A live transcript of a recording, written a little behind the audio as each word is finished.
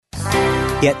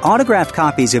Get autographed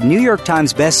copies of New York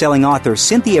Times bestselling author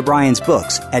Cynthia Bryan's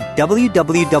books at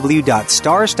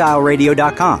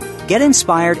www.starstyleradio.com. Get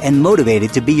inspired and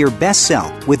motivated to be your best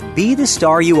self with Be the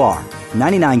Star You Are,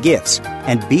 99 gifts,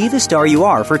 and Be the Star You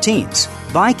Are for teens.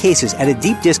 Buy cases at a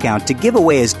deep discount to give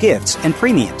away as gifts and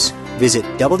premiums. Visit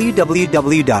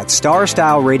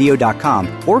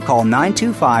www.starstyleradio.com or call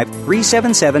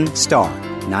 925-377-STAR.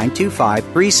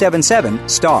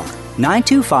 925-377-STAR.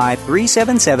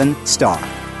 925-377-STAR.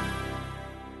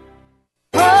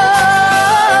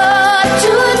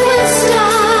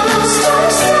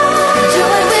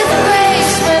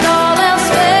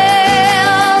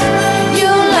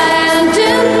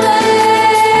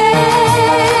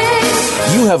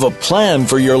 Have a plan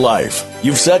for your life.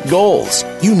 You've set goals.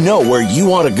 You know where you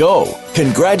want to go.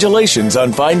 Congratulations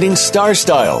on finding Star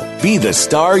Style. Be the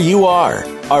star you are.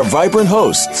 Our vibrant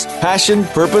hosts, passion,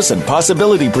 purpose, and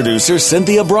possibility producer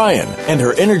Cynthia Bryan and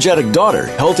her energetic daughter,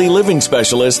 healthy living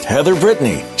specialist Heather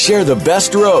Brittany, share the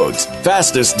best roads,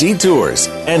 fastest detours,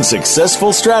 and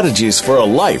successful strategies for a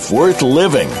life worth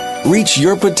living. Reach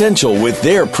your potential with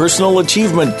their personal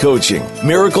achievement coaching,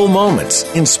 miracle moments,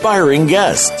 inspiring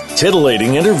guests,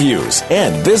 titillating interviews,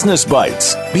 and business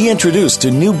bites. Be introduced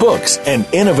to new books and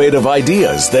innovative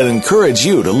ideas that encourage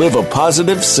you to live a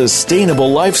positive,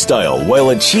 sustainable lifestyle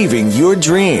while achieving your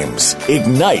dreams.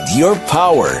 Ignite your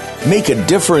power, make a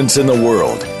difference in the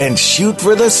world, and shoot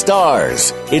for the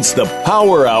stars. It's the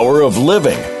Power Hour of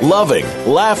living, loving,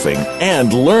 laughing,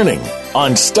 and learning.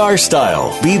 On Star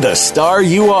Style, be the star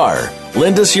you are.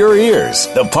 Lend us your ears.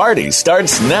 The party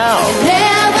starts now.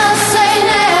 Never say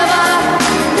never.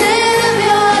 Live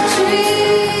your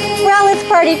dream. Well, it's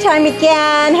party time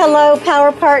again. Hello,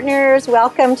 Power Partners.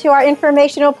 Welcome to our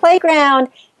informational playground.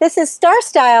 This is Star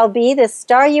Style, be the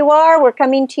star you are. We're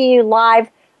coming to you live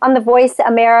on the Voice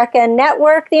America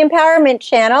Network, the Empowerment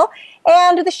Channel.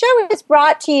 And the show is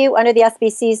brought to you under the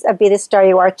auspices of Be the Star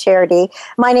You Are charity.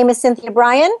 My name is Cynthia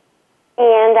Bryan.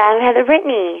 And I'm Heather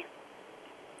Brittany.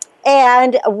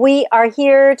 And we are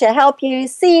here to help you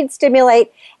seed,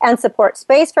 stimulate, and support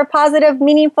space for positive,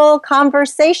 meaningful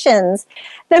conversations.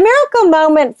 The miracle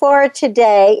moment for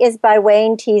today is by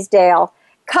Wayne Teasdale.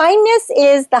 Kindness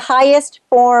is the highest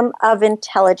form of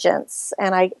intelligence.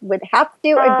 And I would have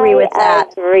to agree with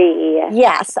that. I agree.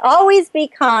 Yes, always be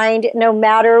kind no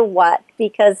matter what,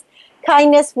 because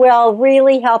kindness will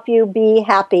really help you be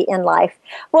happy in life.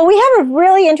 Well, we have a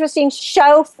really interesting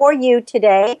show for you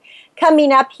today.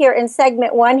 Coming up here in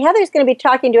segment 1, Heather's going to be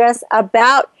talking to us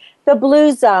about the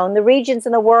blue zone, the regions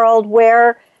in the world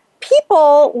where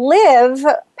people live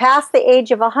past the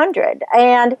age of 100,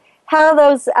 and how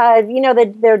those,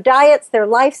 their diets, their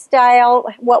lifestyle,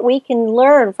 what we can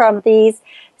learn from these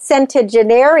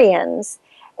centenarians.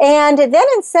 And then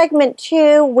in segment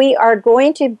 2, we are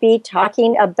going to be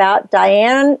talking about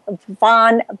Diane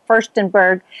von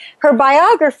Furstenberg. Her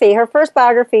biography, her first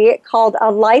biography called A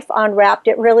Life Unwrapped,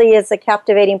 it really is a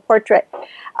captivating portrait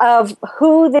of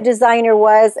who the designer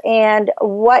was and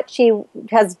what she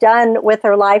has done with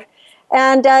her life.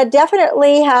 And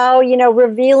definitely how,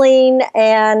 revealing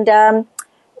and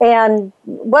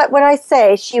what would I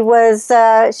say? She was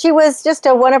just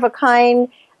a one-of-a-kind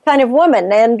kind of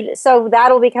woman. And so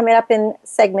that'll be coming up in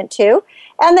segment 2.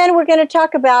 And then we're going to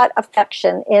talk about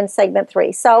affection in segment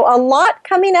 3. So a lot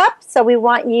coming up. So we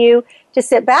want you to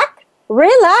sit back,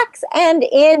 relax, and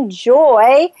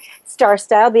enjoy Star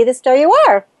Style, be the star you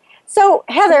are. So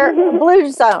Heather,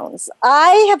 blue zones.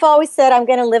 I have always said I'm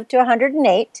going to live to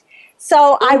 108.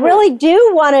 So I really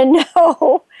do want to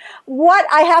know what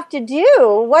I have to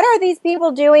do. What are these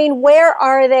people doing? Where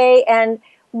are they? And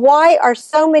why are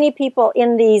so many people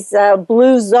in these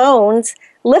blue zones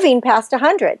living past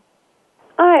 100?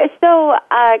 All right, so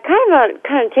kind of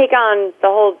take on the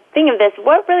whole thing of this.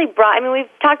 What really brought? We've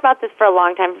talked about this for a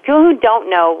long time. For people who don't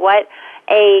know what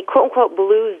a quote-unquote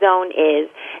blue zone is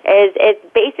it's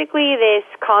basically this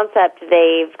concept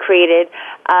they've created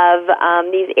of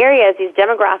these areas, these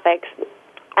demographics,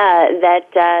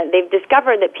 that they've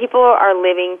discovered that people are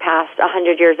living past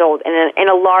 100 years old in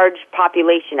a large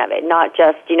population of it, not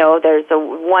just, there's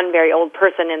one very old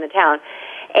person in the town.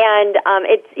 And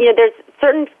it's, there's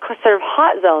certain sort of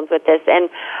hot zones with this. And,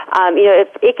 if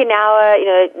Okinawa,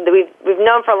 we've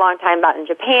known for a long time about in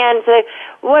Japan. So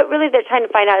what really they're trying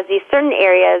to find out is these certain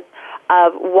areas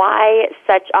of why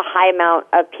such a high amount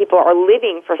of people are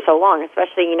living for so long,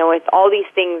 especially, with all these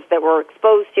things that we're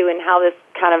exposed to and how this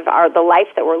kind of are the life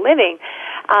that we're living.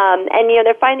 And,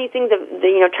 they're finding these things of,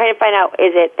 trying to find out,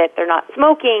 is it that they're not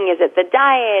smoking? Is it the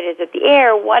diet? Is it the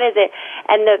air? What is it?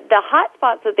 And the hot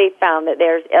spots that they found that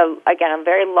there's, a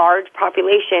very large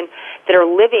population that are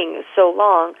living so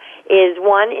long is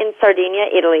one in Sardinia,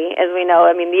 Italy, as we know.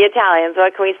 I mean, the Italians,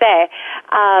 what can we say?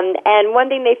 And one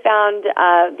thing they found,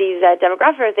 these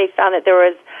demographers, they found that there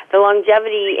was the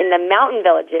longevity in the mountain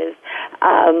villages.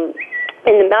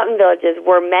 In the mountain villages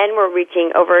where men were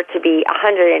reaching over to be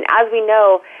 100. And as we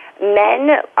know,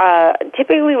 men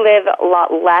typically live a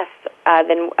lot less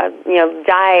than,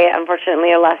 die,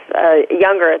 unfortunately, less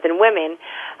younger than women.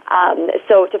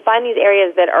 So to find these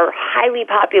areas that are highly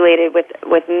populated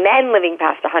with men living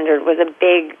past 100 was a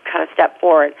big kind of step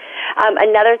forward.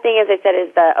 Another thing, as I said,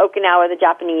 is the Okinawa, the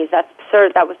Japanese. That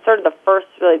was sort of the first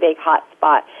really big hot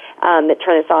spot that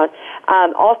turned this on.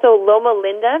 Also, Loma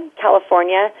Linda,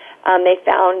 California, they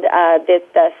found that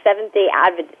the Seventh-day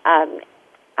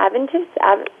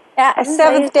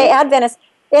Seventh-day Adventists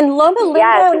in Loma Linda.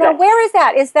 Yes, now, where is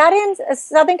that? Is that in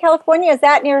Southern California? Is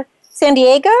that near San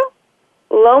Diego?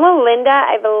 Loma Linda,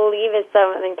 I believe, is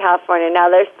Southern California. Now,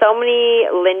 there's so many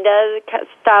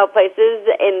Linda-style places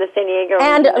in the San Diego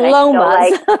and region.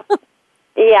 Lomas.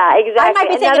 Yeah, exactly. I might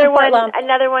be another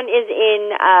one is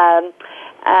in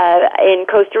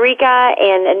Costa Rica,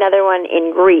 and another one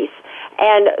in Greece.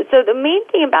 And so the main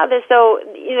thing about this,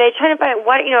 they're trying to find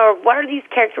what are these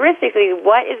characteristics?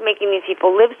 What is making these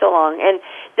people live so long? And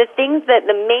the main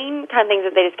kind of things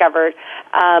that they discovered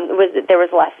was that there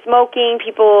was less smoking.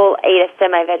 People ate a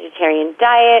semi-vegetarian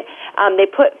diet. They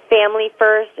put family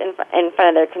first in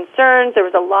front of their concerns. There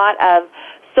was a lot of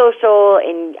social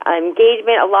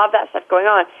engagement, a lot of that stuff going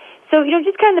on. So,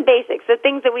 just kind of the basics, the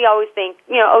things that we always think,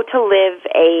 to live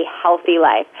a healthy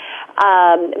life.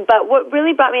 But what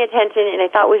really brought me attention and I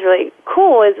thought was really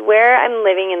cool is where I'm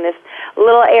living in this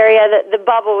little area, the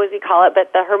bubble as we call it,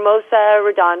 but the Hermosa,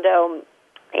 Redondo,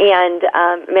 and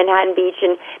Manhattan Beach,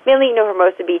 and mainly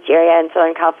Hermosa Beach area in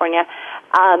Southern California,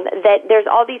 that there's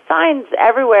all these signs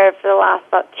everywhere for the last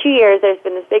about 2 years. There's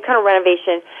been this big kind of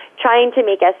renovation trying to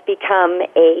make us become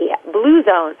a blue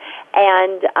zone.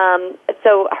 And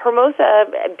so Hermosa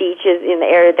Beach is in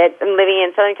the area that I'm living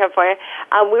in, Southern California.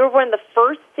 We were one of the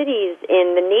first cities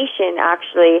in the nation,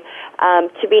 actually,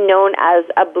 to be known as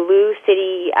a Blue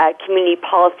City Community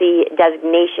Policy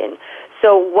designation.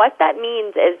 So what that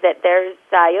means is that there's,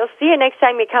 you'll see it next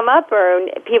time you come up, or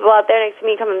people out there next time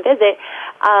you come and visit,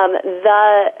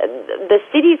 the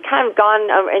city's kind of gone,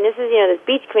 and this is, this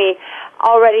beach community,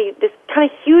 already this kind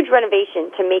of huge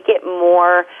renovation to make it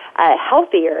more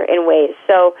healthier in ways.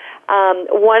 So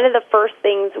one of the first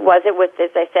things was it with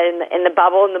this, I said, in the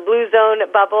bubble, in the blue zone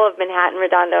bubble of Manhattan,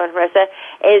 Redondo, and Hermosa,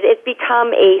 is it's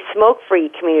become a smoke-free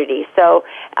community. So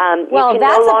you can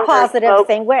that's no longer a positive smoke.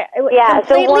 thing.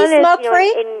 Completely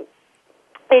smoke-free?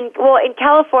 In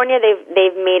California,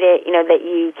 they've made it, that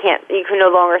you can no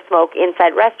longer smoke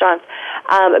inside restaurants,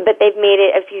 but they've made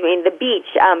it, the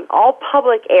beach, all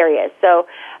public areas. So,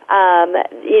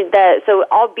 so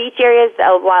all beach areas,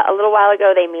 a little while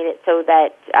ago, they made it so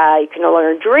that you can no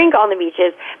longer drink on the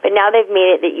beaches, but now they've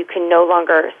made it that you can no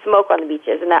longer smoke on the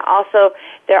beaches, and that also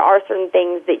there are certain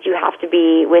things that you have to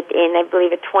be within, I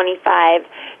believe, a 25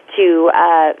 to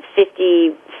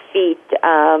 50 feet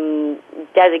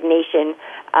designation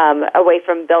away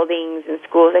from buildings and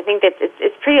schools. I think that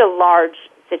it's pretty a large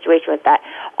situation with that.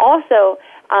 Also,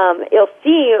 you'll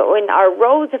see when our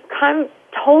roads have kind of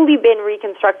totally been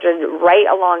reconstructed right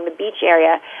along the beach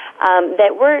area,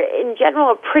 that we're in general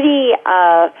a pretty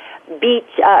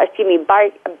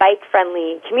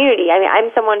bike-friendly community. I mean,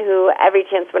 I'm someone who every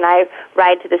chance when I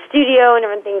ride to the studio and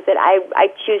different things that I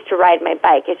choose to ride my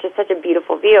bike. It's just such a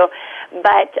beautiful view.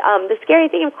 But the scary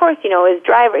thing, of course, is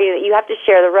you have to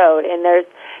share the road, and there's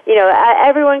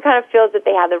everyone kind of feels that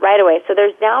they have the right of way. So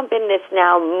there's now been this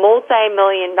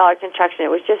multi-million-dollar construction. It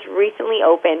was just recently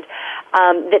opened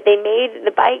that they made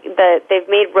they've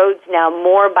made roads now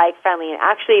more bike-friendly, and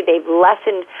actually they've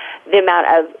lessened the amount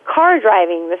of car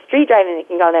driving, the street driving that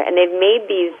can go there, and they've made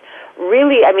these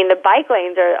really, the bike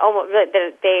lanes are almost,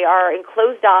 they are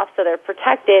enclosed off, so they're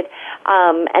protected,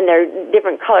 and they're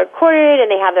different color-coded, and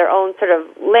they have their own sort of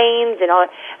lanes and all,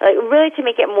 really to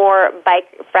make it more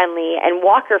bike-friendly and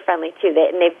walker-friendly, too.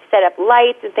 And they've set up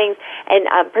lights and things, and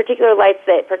particular lights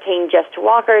that pertain just to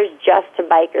walkers, just to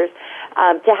bikers,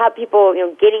 to have people,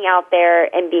 getting out there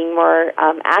and being more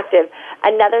active.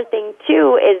 Another thing,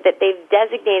 too, is that they've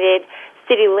designated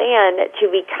city land to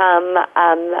become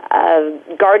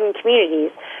garden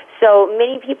communities. So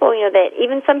many people, that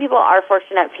even some people are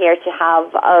fortunate up here to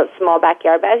have a small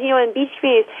backyard. But as you know, in beach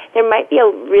communities, there might be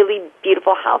really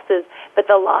beautiful houses, but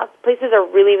the places are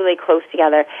really, really close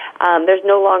together. There's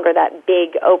no longer that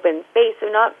big open space, so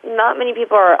not many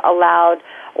people are allowed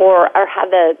or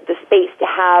have the space to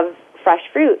have fresh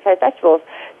fruit, vegetables.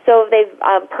 So they've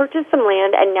purchased some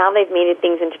land, and now they've made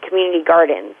things into community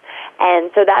gardens.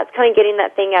 And so that's kind of getting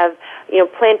that thing of,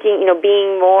 planting,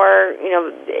 being more,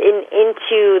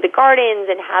 into the gardens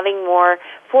and having more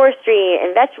forestry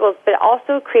and vegetables, but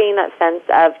also creating that sense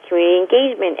of community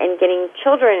engagement and getting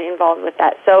children involved with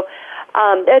that. So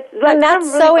that's really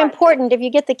so fun. important. If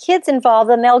you get the kids involved,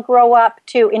 then they'll grow up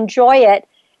to enjoy it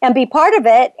and be part of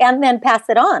it and then pass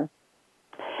it on.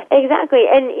 Exactly.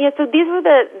 And so these were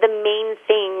the main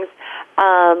things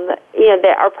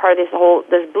that are part of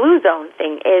this blue zone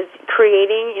thing is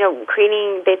creating,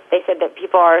 they said that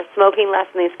people are smoking less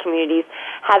in these communities,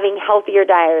 having healthier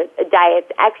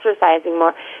diets, exercising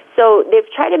more. So they've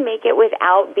tried to make it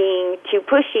without being too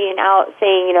pushy and out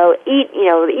saying,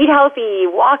 eat healthy,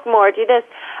 walk more, do this,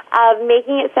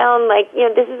 making it sound like,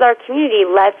 this is our community.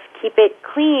 Let's keep it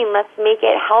clean. Let's make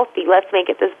it healthy. Let's make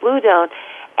it this blue zone.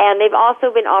 And they've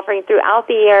also been offering throughout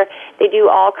the year, they do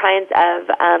all kinds of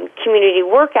community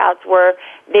workouts where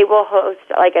they will host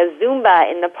like a Zumba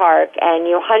in the park, and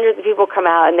hundreds of people come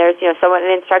out, and there's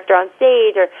an instructor on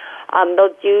stage, or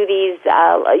they'll do these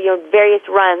various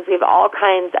runs. We have all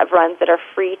kinds of runs that are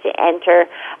free to enter,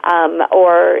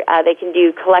 or they can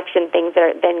do collection things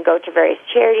that then go to various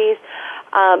charities.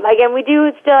 Again, we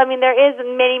do still, there is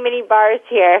many bars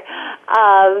here.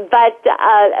 But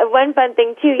one fun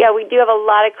thing, too, we do have a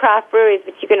lot of craft breweries,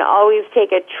 but you can always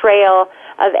take a trail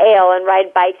of ale and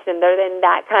ride bikes, and they're in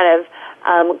that kind of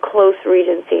close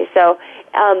regency. So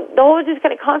the whole just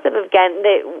kind of concept of, again,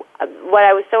 what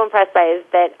I was so impressed by is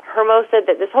that Hermosa,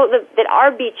 that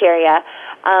our beach area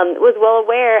was well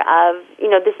aware of,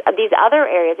 these other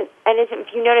areas. And if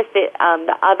you notice that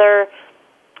the other,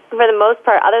 for the most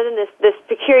part, other than this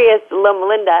precarious Loma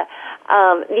Linda,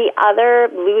 the other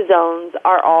blue zones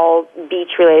are all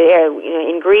beach-related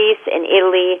areas. In Greece, in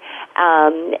Italy,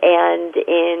 and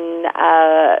in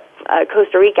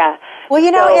Costa Rica. Well,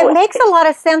 it makes a lot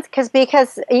of sense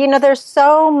because there's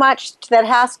so much that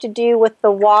has to do with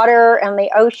the water and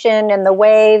the ocean and the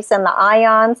waves and the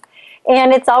ions.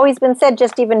 And it's always been said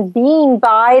just even being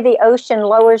by the ocean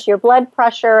lowers your blood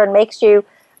pressure and makes you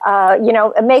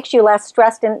it makes you less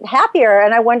stressed and happier.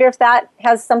 And I wonder if that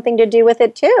has something to do with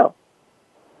it too.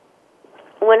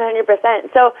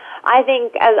 100%. So I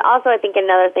think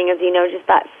another thing is, just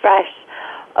that fresh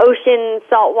ocean,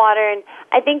 salt water, and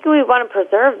I think we want to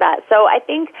preserve that. So I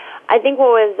think what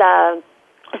was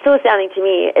so astounding to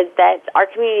me is that our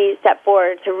community stepped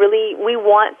forward to really, we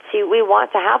want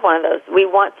to have one of those. We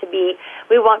want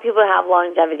people to have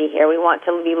longevity here. We want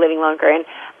to be living longer.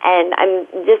 And I'm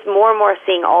just more and more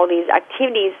seeing all these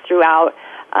activities throughout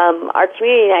our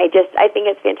community, and I think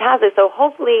it's fantastic. So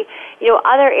hopefully,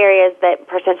 other areas that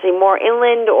potentially more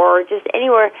inland or just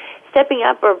anywhere stepping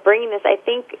up or bringing this, I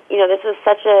think, this is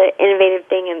such an innovative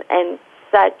thing and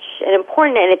such an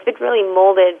important, and it's been really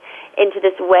molded into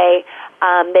this way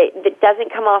that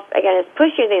doesn't come off, again, as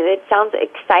pushy. It sounds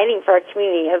exciting for our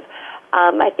community of,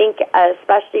 I think,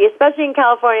 especially in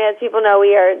California, as people know,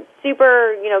 we are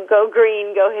super, go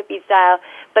green, go hippie style.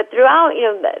 But throughout,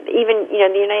 even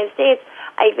the United States,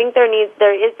 I think there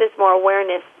is this more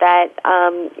awareness that,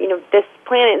 this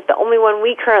planet is the only one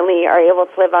we currently are able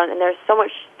to live on, and there's so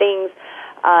much things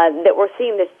that we're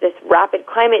seeing, this rapid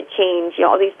climate change,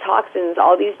 all these toxins,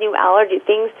 all these new allergy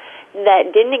things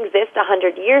that didn't exist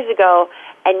 100 years ago,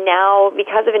 and now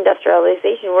because of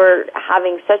industrialization, we're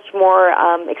having such more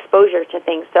exposure to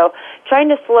things. So trying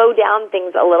to slow down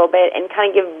things a little bit and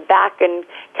kind of give back and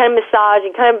kind of massage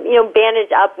and kind of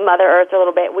bandage up Mother Earth a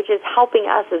little bit, which is helping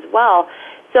us as well.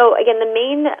 So again, the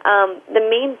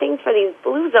main things for these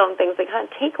blue zone things, the kind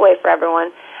of takeaway for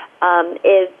everyone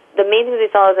is the main thing they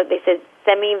saw is that they said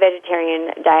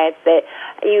semi-vegetarian diets, that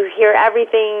you hear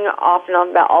everything off and on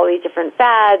about all these different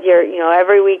fads.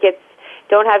 Every week it's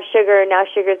don't have sugar, now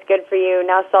sugar's good for you,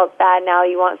 now salt's bad, now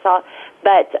you want salt.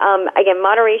 But again,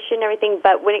 moderation and everything.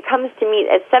 But when it comes to meat,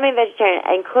 as semi-vegetarian,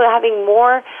 and having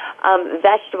more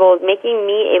vegetables, making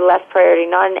meat a less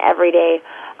priority, not an everyday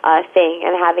thing,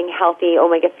 and having healthy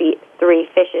omega-3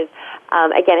 fishes.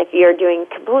 Again, if you're doing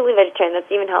completely vegetarian, that's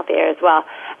even healthier as well.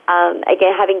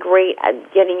 Again,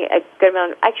 getting a good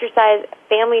amount of exercise,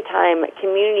 family time,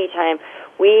 community time.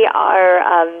 We are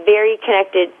very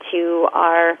connected to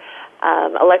our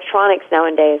electronics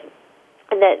nowadays,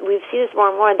 and that we see this more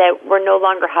and more, that we're no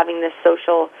longer having this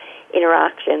social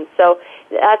interaction. So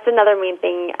that's another main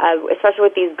thing, especially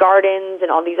with these gardens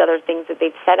and all these other things that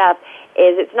they've set up,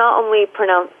 is it's not only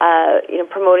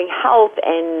promoting health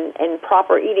and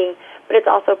proper eating, but it's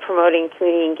also promoting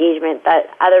community engagement, that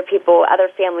other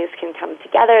families can come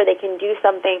together, they can do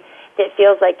something that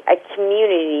feels like a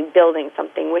community building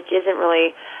something, which isn't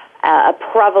really a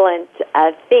prevalent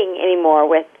thing anymore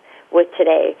with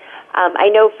today. I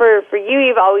know for you,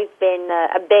 you've always been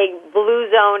a big Blue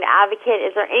Zone advocate.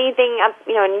 Is there anything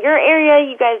in your area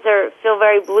you guys feel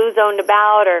very Blue Zoned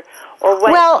about, or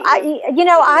what? Well,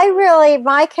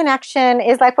 my connection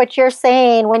is like what you're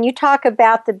saying. When you talk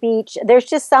about the beach, there's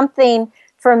just something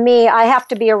for me. I have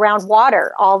to be around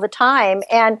water all the time,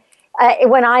 and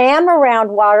when I am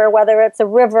around water, whether it's a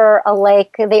river, a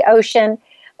lake, the ocean,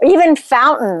 even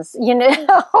fountains,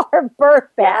 or bird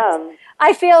baths. Yeah.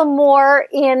 I feel more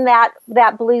in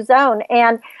that blue zone.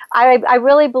 And I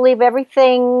really believe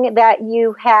everything that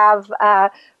you have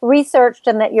researched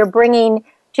and that you're bringing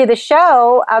to the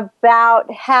show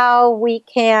about how we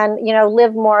can,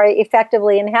 live more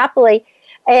effectively and happily.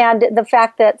 And the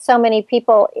fact that so many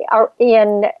people are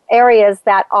in areas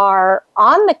that are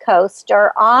on the coast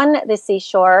or on the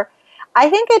seashore, I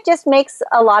think it just makes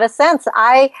a lot of sense.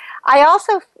 I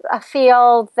also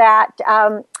feel that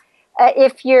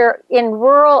if you're in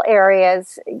rural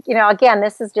areas, again,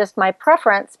 this is just my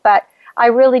preference, but I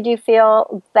really do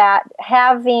feel that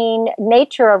having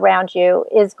nature around you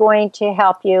is going to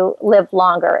help you live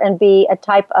longer and be a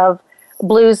type of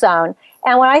blue zone.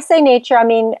 And when I say nature, I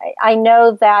mean, I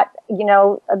know that,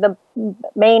 the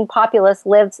main populace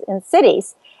lives in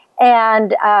cities,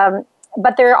 and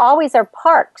but there always are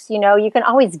parks. You can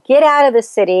always get out of the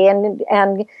city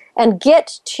and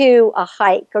get to a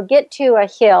hike or get to a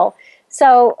hill.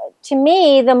 So to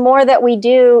me, the more that we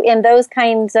do in those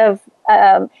kinds of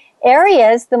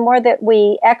areas, the more that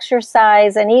we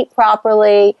exercise and eat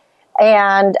properly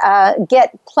and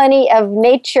get plenty of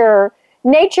nature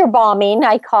bombing,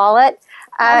 I call it,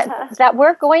 that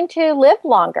we're going to live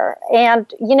longer.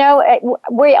 And,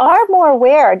 we are more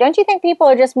aware. Don't you think people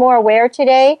are just more aware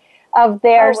today of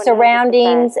their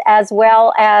surroundings as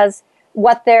well as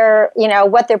what they're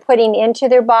putting into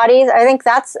their bodies? I think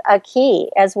that's a key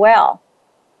as well.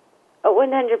 100%.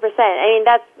 I mean,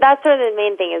 that's sort of the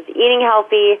main thing, is eating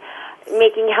healthy,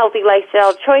 making healthy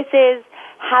lifestyle choices,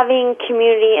 having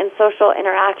community and social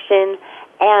interaction,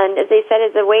 and as they said,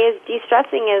 as a way of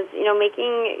de-stressing is,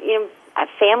 making, a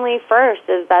family first.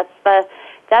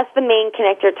 That's the main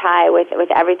connector tie with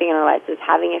everything in our lives, is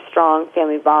having a strong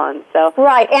family bond. So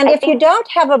right, and if you don't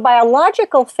have a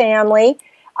biological family,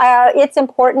 it's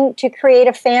important to create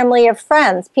a family of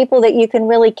friends, people that you can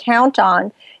really count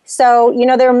on. So,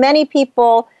 there are many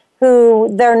people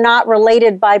who they're not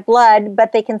related by blood,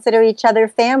 but they consider each other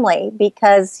family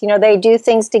because, they do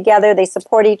things together, they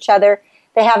support each other,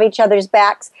 they have each other's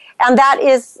backs. And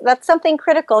that's something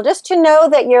critical. Just to know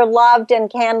that you're loved and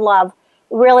can love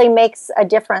really makes a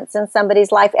difference in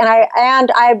somebody's life.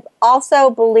 And I also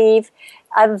believe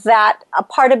that a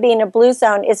part of being a blue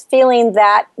zone is feeling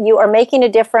that you are making a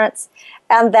difference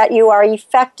and that you are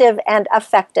effective and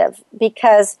effective.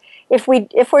 Because if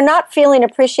we're not feeling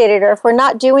appreciated, or if we're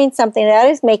not doing something that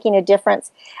is making a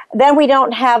difference, then we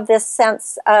don't have this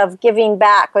sense of giving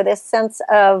back or this sense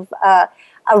of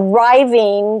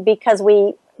arriving because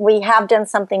we have done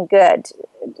something good.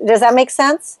 Does that make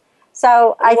sense?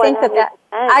 So I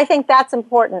think that's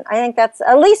important. I think that's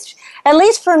at least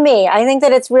for me. I think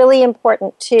that it's really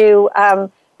important to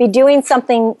be doing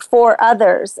something for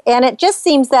others. And it just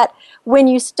seems that when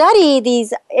you study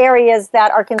these areas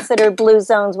that are considered blue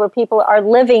zones, where people are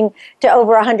living to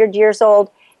over 100 years old,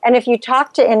 and if you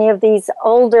talk to any of these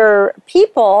older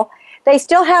people, they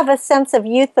still have a sense of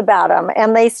youth about them,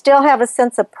 and they still have a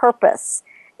sense of purpose.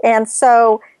 And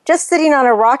so just sitting on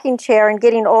a rocking chair and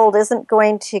getting old isn't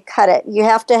going to cut it. You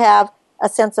have to have a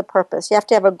sense of purpose. You have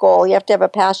to have a goal. You have to have a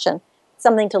passion,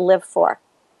 something to live for.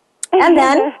 And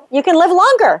then you can live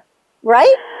longer,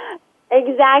 right?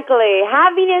 Exactly.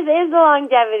 Happiness is the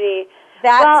longevity.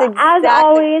 Exactly. As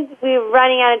always, we're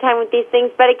running out of time with these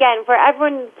things. But again, for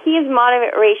everyone, key is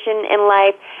moderation in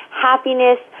life,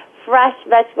 happiness, fresh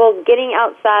vegetables, getting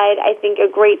outside. I think a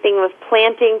great thing with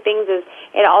planting things is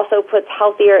it also puts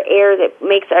healthier air that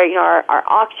makes our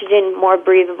oxygen more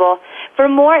breathable. For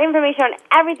more information on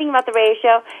everything about the radio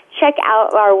show, check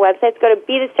out our websites. Go to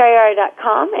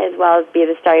BeTheStarYouAre.com as well as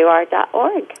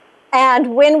BeTheStarYouAre.org.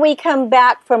 And when we come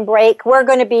back from break, we're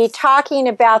going to be talking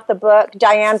about the book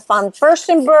Diane von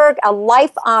Furstenberg, A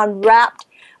Life Unwrapped,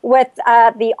 with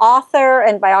the author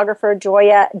and biographer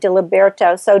Joya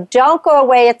DiLiberto. So don't go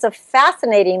away. It's a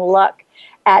fascinating look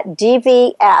at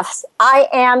DVFs. I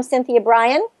am Cynthia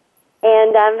Bryan.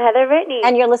 And I'm Heather Brittany.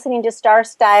 And you're listening to Star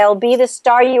Style. Be the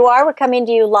Star You Are. We're coming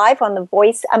to you live on the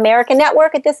Voice America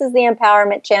Network. This is the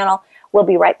Empowerment Channel. We'll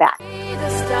be right back. Be the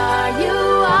star you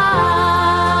are.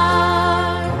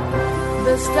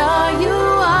 The star you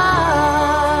are.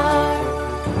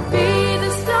 Be the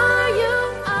star you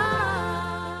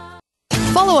are.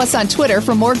 Follow us on Twitter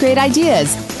for more great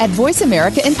ideas at Voice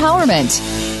America Empowerment.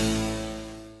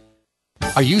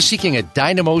 Are you seeking a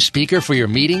dynamo speaker for your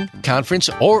meeting,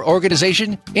 conference, or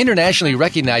organization? Internationally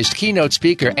recognized keynote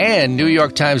speaker and New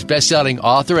York Times bestselling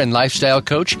author and lifestyle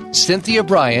coach, Cynthia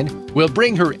Bryan, will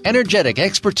bring her energetic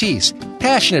expertise,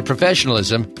 passionate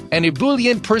professionalism, and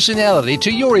ebullient personality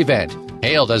to your event.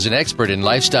 Hailed as an expert in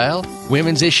lifestyle,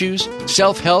 women's issues,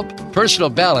 self-help, personal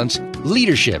balance,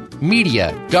 leadership,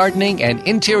 media, gardening, and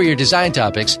interior design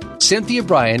topics, Cynthia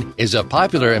Bryan is a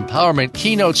popular empowerment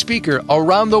keynote speaker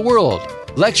around the world,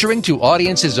 lecturing to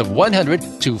audiences of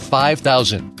 100 to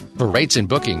 5,000. For rates and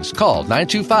bookings, call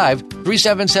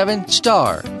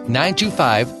 925-377-STAR,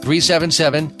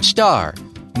 925-377-STAR,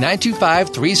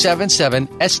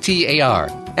 925-377-STAR,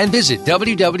 and visit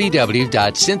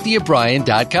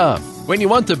www.cynthiabryan.com. When you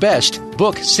want the best,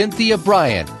 book Cynthia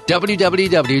Bryan,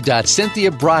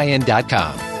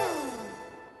 www.cynthiabryan.com.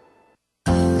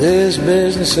 This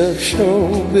business of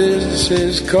show business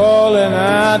is calling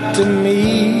out to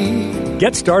me.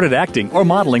 Get started acting or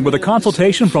modeling with a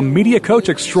consultation from media coach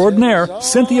extraordinaire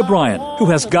Cynthia Bryan, who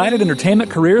has guided entertainment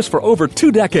careers for over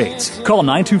 2 decades. Call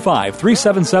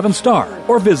 925-377-STAR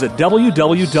or visit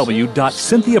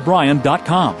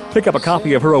www.cynthiabryan.com. Pick up a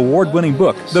copy of her award-winning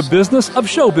book, The Business of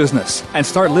Show Business, and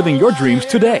start living your dreams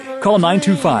today. Call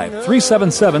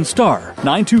 925-377-STAR,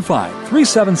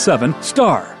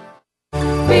 925-377-STAR.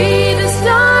 Be the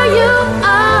star you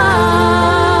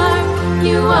are.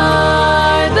 You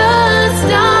are the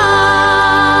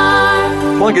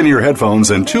star. Plug in your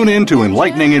headphones and tune in to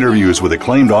enlightening interviews with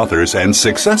acclaimed authors and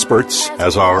successperts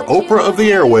as our Oprah of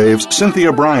the airwaves,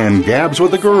 Cynthia Bryan, gabs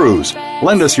with the gurus.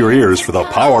 Lend us your ears for the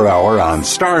Power Hour on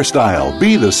Star Style.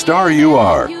 Be the star you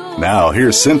are. Now,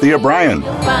 here's Cynthia Bryan.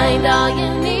 Find all you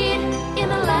need.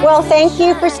 Well, thank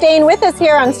you for staying with us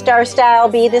here on Star Style,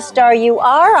 Be the Star You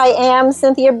Are. I am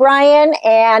Cynthia Bryan,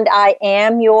 and I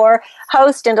am your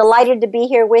host and delighted to be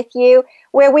here with you,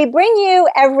 where we bring you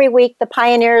every week the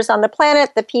pioneers on the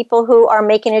planet, the people who are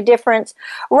making a difference,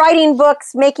 writing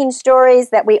books, making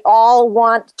stories that we all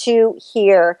want to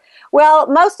hear. Well,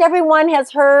 most everyone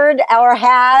has heard or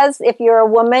has, if you're a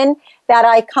woman, that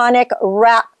iconic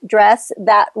wrap dress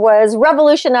that was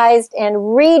revolutionized and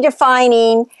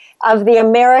redefining of the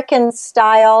American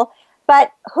style.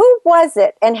 But who was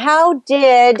it, and how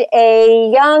did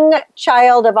a young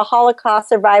child of a Holocaust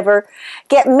survivor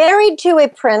get married to a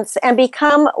prince and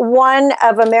become one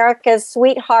of America's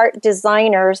sweetheart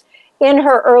designers in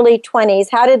her early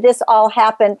 20s? How did this all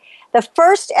happen? The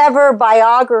first ever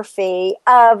biography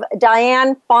of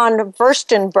Diane von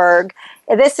Furstenberg.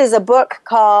 This is a book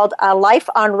called Life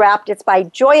Unwrapped. It's by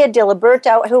Joya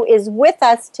DiLiberto, who is with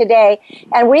us today.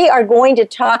 And we are going to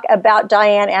talk about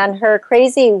Diane and her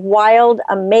crazy, wild,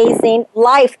 amazing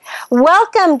life.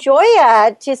 Welcome,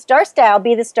 Joya, to Star Style,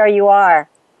 Be the Star You Are.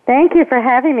 Thank you for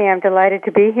having me. I'm delighted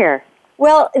to be here.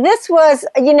 Well, this was,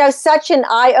 such an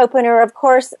eye-opener. Of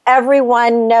course,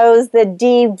 everyone knows the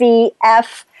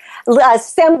DVF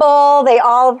symbol. They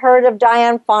all have heard of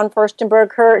Diane von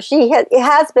Furstenberg. It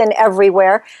has been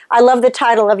everywhere. I love the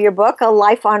title of your book, A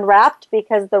Life Unwrapped,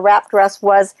 because the wrap dress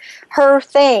was her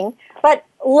thing. But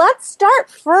let's start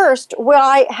first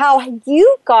with how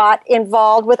you got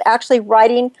involved with actually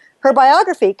writing her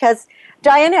biography, because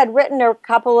Diane had written a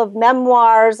couple of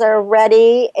memoirs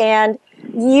already, and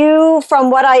you,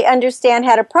 from what I understand,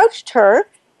 had approached her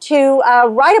to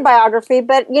write a biography,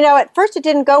 but, at first it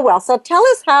didn't go well. So tell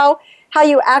us how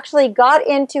you actually got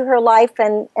into her life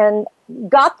and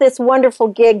got this wonderful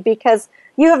gig, because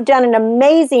you have done an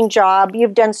amazing job.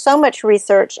 You've done so much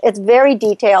research. It's very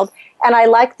detailed, and I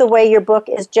like the way your book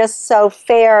is just so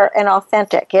fair and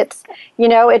authentic. It's,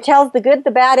 it tells the good,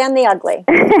 the bad, and the ugly.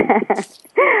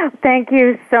 Thank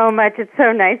you so much. It's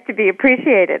so nice to be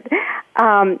appreciated.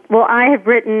 Well, I have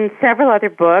written several other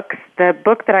books. The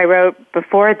book that I wrote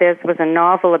before this was a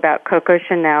novel about Coco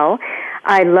Chanel.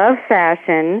 I love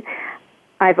fashion.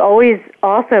 I've always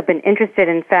also been interested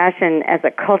in fashion as a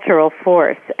cultural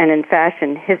force and in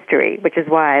fashion history, which is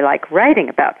why I like writing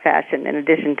about fashion in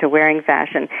addition to wearing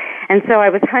fashion. And so I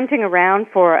was hunting around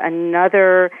for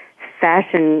another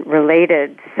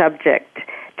fashion-related subject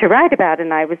to write about,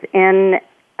 and I was in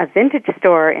a vintage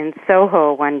store in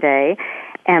Soho one day,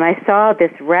 and I saw this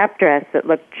wrap dress that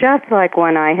looked just like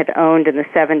one I had owned in the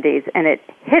 70s, and it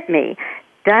hit me,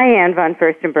 Diane von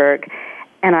Furstenberg.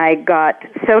 And I got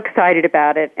so excited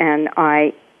about it, and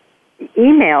I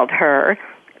emailed her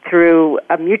through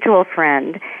a mutual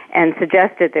friend and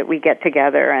suggested that we get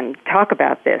together and talk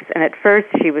about this. And at first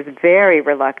she was very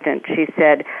reluctant. She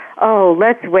said, "Oh,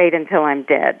 let's wait until I'm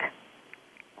dead."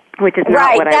 which is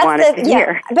not what I wanted to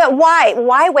hear. But why?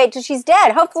 Why wait till she's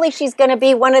dead? Hopefully she's going to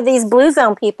be one of these Blue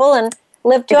Zone people and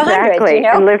live to 100, you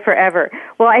know? And live forever.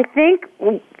 Well, I think,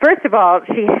 first of all,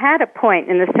 she had a point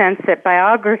in the sense that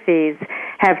biographies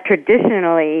have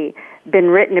traditionally been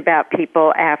written about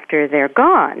people after they're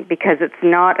gone because it's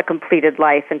not a completed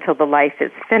life until the life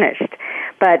is finished.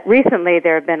 But recently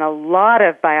there have been a lot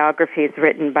of biographies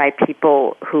written by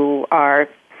people who are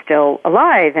still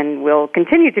alive and will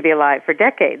continue to be alive for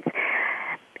decades.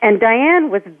 And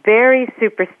Diane was very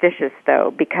superstitious,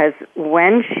 though, because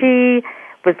when she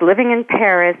was living in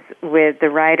Paris with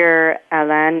the writer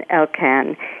Alain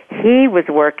Elkann, he was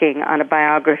working on a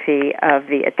biography of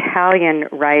the Italian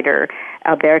writer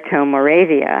Alberto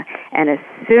Moravia, and as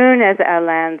soon as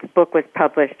Alain's book was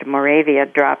published, Moravia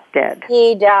dropped dead.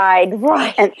 He died,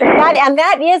 right. And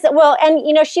that is, well, and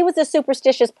you know, she was a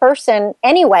superstitious person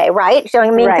anyway, right? So, I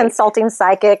mean, right. Consulting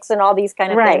psychics and all these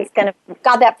kind of things, kind of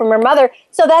got that from her mother.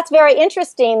 So that's very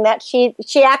interesting that she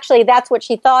actually, that's what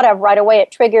she thought of right away. It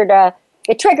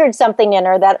triggered something in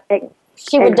her that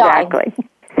she would die. Exactly.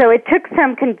 So it took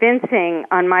some convincing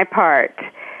on my part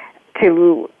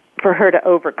for her to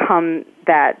overcome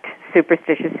that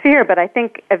superstitious fear, but I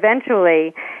think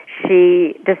eventually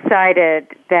she decided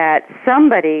that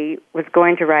somebody was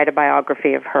going to write a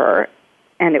biography of her,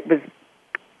 and it was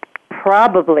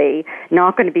probably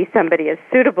not going to be somebody as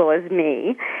suitable as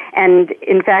me. And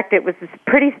in fact, it was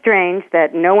pretty strange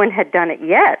that no one had done it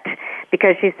yet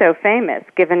because she's so famous,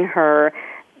 given her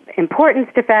importance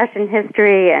to fashion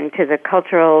history and to the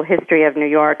cultural history of New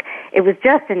York. It was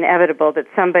just inevitable that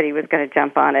somebody was going to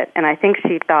jump on it. And I think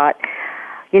she thought,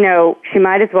 you know, she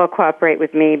might as well cooperate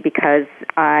with me because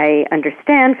I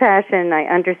understand fashion, I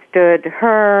understood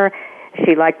her,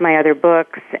 she liked my other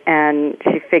books, and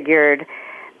she figured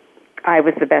I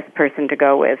was the best person to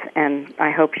go with, and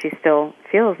I hope she still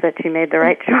feels that she made the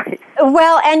right choice.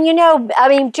 Well, and you know, I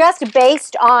mean, just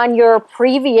based on your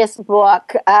previous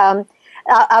book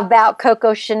about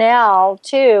Coco Chanel,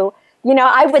 too, you know,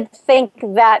 I would think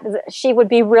that she would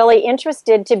be really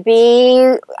interested to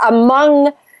be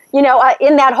among, you know,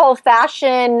 in that whole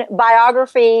fashion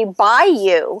biography by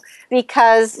you,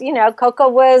 because, you know, Coco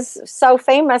was so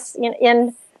famous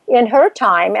in her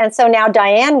time, and so now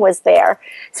Diane was there.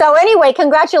 So anyway,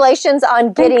 congratulations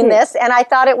on getting this, and I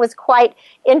thought it was quite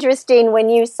interesting when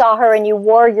you saw her and you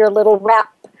wore your little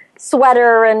wrap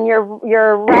sweater and your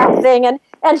wrap thing, and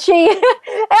she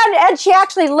and she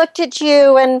actually looked at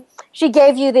you and she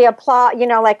gave you the applause, you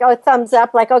know, like, oh, thumbs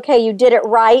up, like, okay, you did it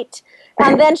right.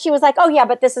 And then she was like, oh, yeah,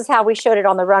 but this is how we showed it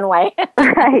on the runway.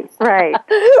 Right. Right?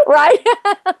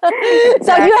 Exactly.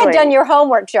 So you had done your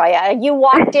homework, Joya. You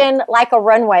walked in like a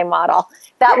runway model.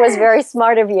 That was very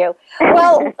smart of you.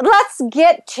 Well, let's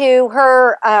get to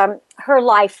her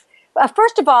life.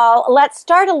 First of all, let's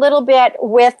start a little bit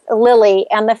with Lily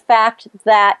and the fact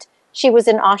that she was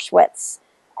in Auschwitz.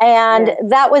 And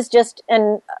that was just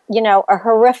a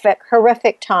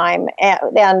horrific time.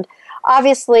 And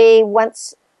obviously,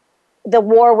 once the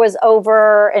war was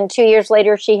over, and 2 years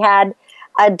later she had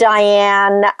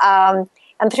Diane. And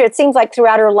it seems like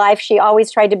throughout her life she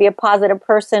always tried to be a positive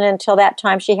person until that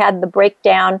time she had the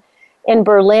breakdown in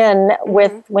Berlin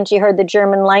when she heard the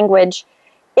German language.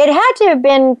 It had to have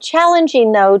been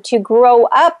challenging, though, to grow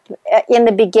up in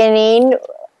the beginning,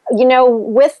 you know,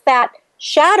 with that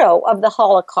shadow of the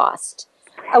Holocaust.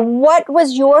 What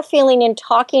was your feeling in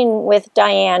talking with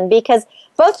Diane? Because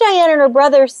both Diane and her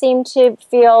brother seemed to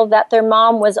feel that their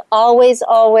mom was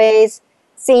always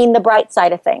seeing the bright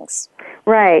side of things.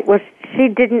 Right. Well, she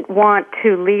didn't want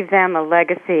to leave them a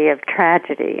legacy of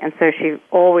tragedy, and so she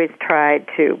always tried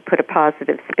to put a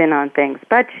positive spin on things.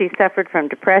 But she suffered from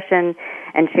depression,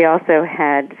 and she also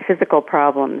had physical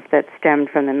problems that stemmed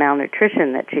from the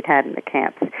malnutrition that she'd had in the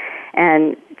camps.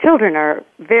 And children are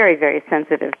very, very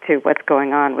sensitive to what's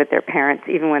going on with their parents,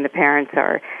 even when the parents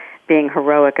are being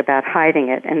heroic about hiding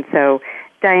it. And so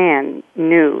Diane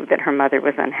knew that her mother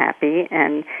was unhappy,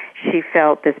 and she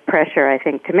felt this pressure, I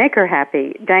think, to make her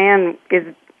happy. Diane is,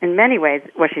 in many ways,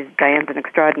 Diane's an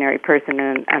extraordinary person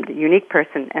and a unique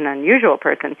person, an unusual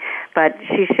person, but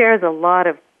she shares a lot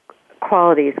of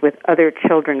qualities with other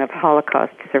children of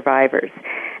Holocaust survivors.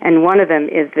 And one of them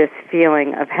is this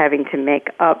feeling of having to make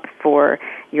up for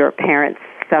your parents'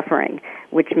 suffering,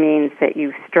 which means that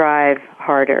you strive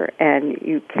harder and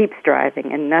you keep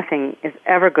striving, and nothing is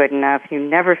ever good enough. You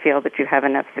never feel that you have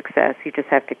enough success. You just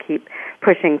have to keep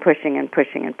pushing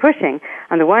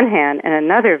on the one hand. And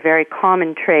another very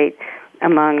common trait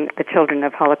among the children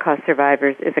of Holocaust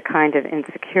survivors is a kind of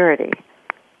insecurity.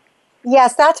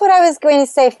 Yes, that's what I was going to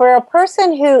say. For a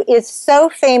person who is so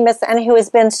famous and who has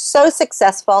been so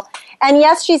successful, and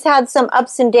yes, she's had some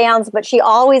ups and downs, but she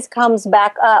always comes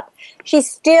back up. She's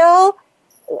still,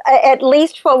 at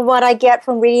least from what I get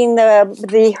from reading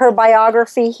her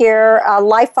biography here,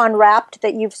 Life Unwrapped,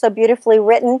 that you've so beautifully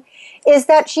written, is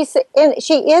that she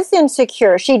is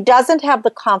insecure. She doesn't have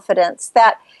the confidence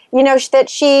that, that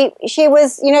she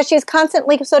was, she was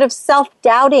constantly sort of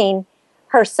self-doubting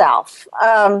herself.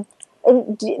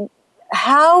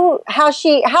 How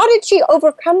did she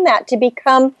overcome that to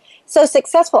become so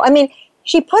successful? I mean,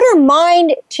 she put her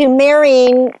mind to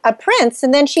marrying a prince,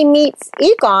 and then she meets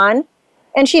Egon,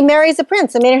 and she marries a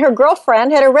prince. I mean, her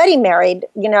girlfriend had already married,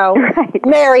 right.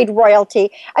 married royalty.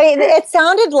 I mean, it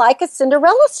sounded like a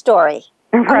Cinderella story.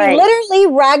 Right. I mean, literally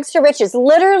rags to riches,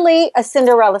 literally a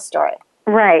Cinderella story.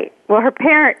 Right. Well,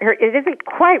 it isn't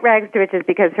quite rags to riches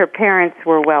because her parents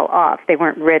were well off. They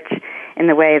weren't rich in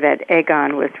the way that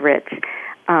Aegon was rich.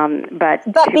 But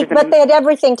they had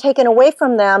everything taken away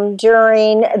from them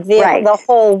during the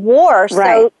whole war.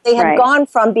 So they had gone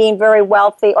from being very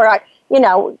wealthy or,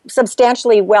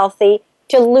 substantially wealthy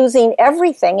to losing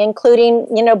everything, including,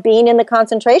 being in the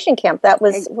concentration camp. That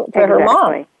was for her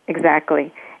mom.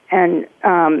 Exactly. And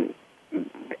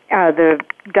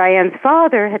Diane's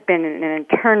father had been in an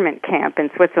internment camp in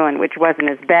Switzerland, which wasn't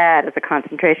as bad as a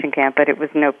concentration camp, but it was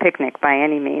no picnic by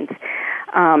any means.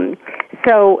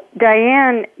 So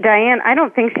Diane, I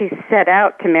don't think she set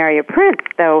out to marry a prince,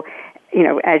 though,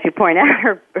 as you point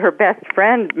out, her best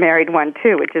friend married one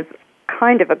too, which is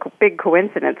kind of a big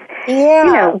coincidence.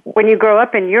 Yeah. When you grow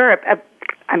up in Europe,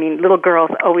 little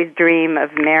girls always dream of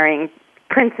marrying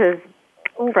princes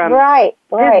from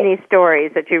Disney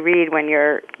stories that you read when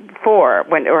you're 4,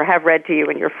 or have read to you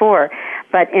when you're 4.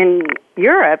 But in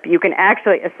Europe, you can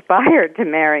actually aspire to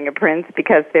marrying a prince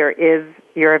because there is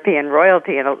European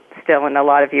royalty still in a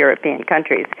lot of European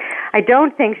countries. I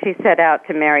don't think she set out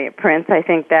to marry a prince. I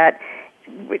think that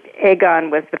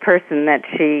Aegon was the person that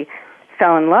she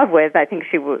fell in love with. I think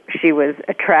she was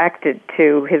attracted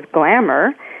to his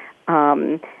glamour.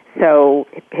 So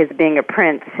his being a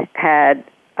prince had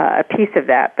a piece of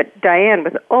that. But Diane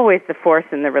was always the force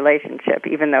in the relationship,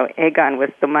 even though Aegon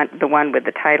was the one with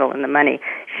the title and the money.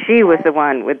 She was the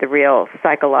one with the real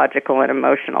psychological and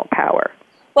emotional power.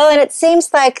 Well, and it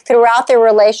seems like throughout their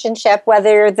relationship,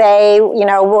 whether they,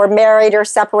 were married or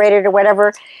separated or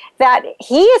whatever, that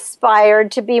he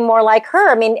aspired to be more like her.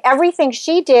 I mean, everything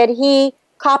she did, he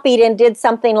copied and did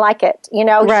something like it. She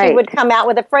would come out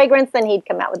with a fragrance, then he'd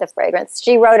come out with a fragrance.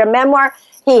 She wrote a memoir,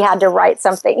 he had to write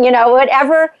something,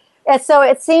 whatever. And so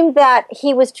it seemed that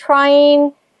he was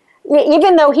trying,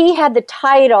 even though he had the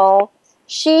title,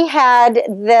 she had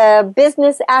the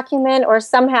business acumen, or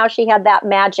somehow she had that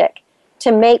magic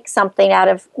to make something out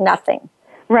of nothing.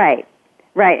 Right.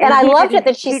 And I loved it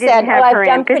that she said, I've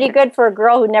done pretty good for a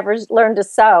girl who never learned to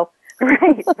sew.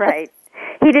 Right.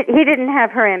 He didn't have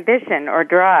her ambition or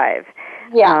drive.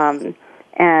 Yeah.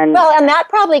 And that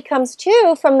probably comes,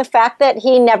 too, from the fact that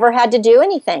he never had to do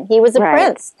anything. He was a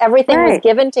prince. Everything was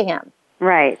given to him.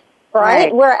 Right.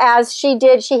 Whereas she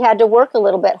had to work a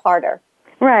little bit harder.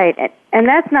 Right. And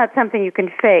that's not something you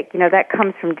can fake. That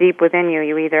comes from deep within you.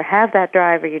 You either have that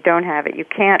drive or you don't have it. You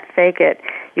can't fake it.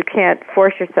 You can't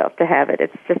force yourself to have it.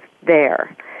 It's just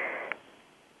there.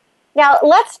 Now,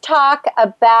 let's talk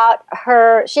about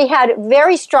her. She had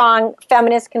very strong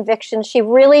feminist convictions. She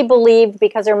really believed,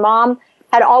 because her mom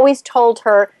had always told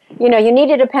her, you need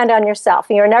to depend on yourself.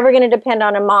 You're never going to depend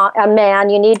on a man.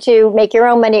 You need to make your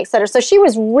own money, etc. So she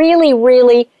was really,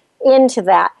 really into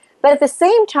that. But at the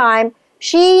same time,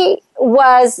 she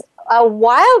was a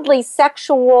wildly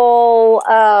sexual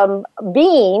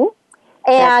being,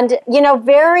 and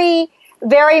very,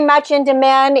 very much into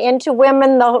men, into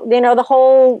women. The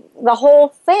whole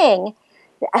thing.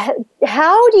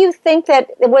 How do you think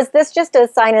that, was this just a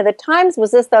sign of the times?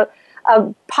 Was this a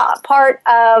part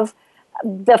of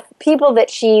the people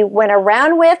that she went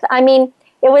around with? I mean,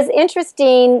 it was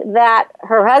interesting that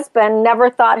her husband never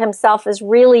thought himself as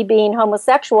really being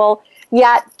homosexual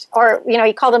yet, or,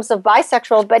 he called himself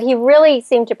bisexual, but he really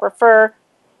seemed to prefer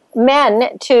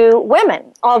men to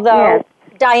women, although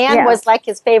Diane was like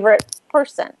his favorite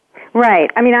person. Right.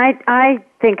 I mean, I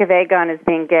think of Aegon as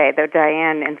being gay, though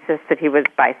Diane insists that he was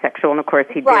bisexual, and of course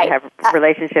he did have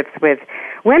relationships with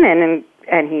women,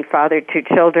 and he fathered 2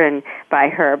 children by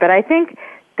her. But I think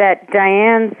that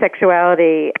Diane's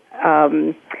sexuality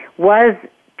was,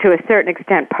 to a certain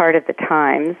extent, part of the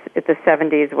times. The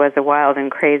 70s was a wild and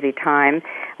crazy time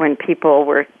when people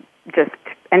were just,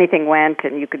 anything went,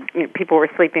 and people were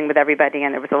sleeping with everybody,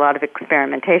 and there was a lot of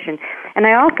experimentation. And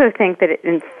I also think that it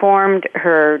informed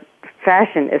her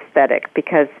fashion aesthetic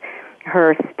because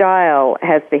her style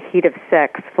has the heat of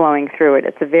sex flowing through it.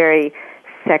 It's a very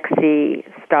sexy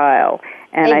style,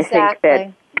 and Exactly. I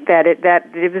think that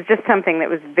it was just something that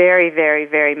was very, very,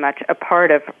 very much a part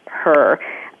of her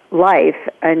life,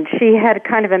 and she had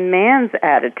kind of a man's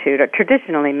attitude, a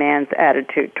traditionally man's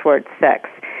attitude towards sex,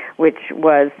 which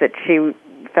was that she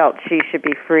felt she should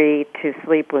be free to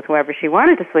sleep with whoever she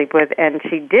wanted to sleep with, and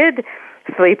she did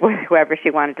sleep with whoever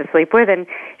she wanted to sleep with, and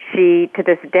she, to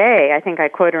this day, I think I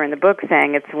quote her in the book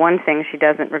saying it's one thing she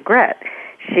doesn't regret.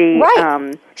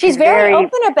 She's very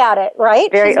open about it,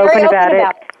 right? Very She's open about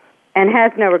it. And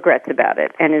has no regrets about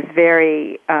it, and is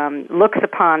very, looks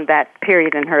upon that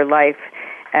period in her life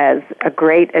as a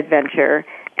great adventure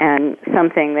and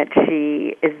something that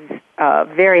she is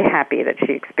very happy that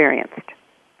she experienced.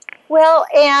 Well,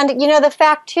 and the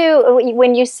fact too,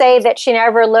 when you say that she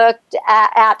never looked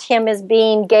at him as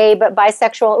being gay but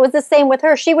bisexual, it was the same with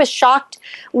her. She was shocked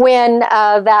when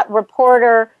that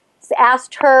reporter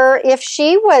asked her if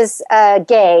she was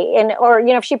gay or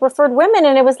if she preferred women,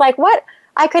 and it was like, what?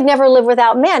 I could never live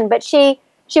without men. But she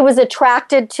was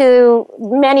attracted to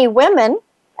many women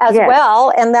as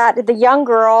well, and that the young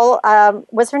girl,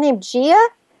 was her name Gia,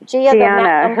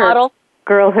 Gianna, the model?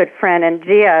 Girlhood friend, and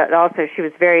Gia also, she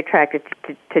was very attracted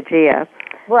to Gia.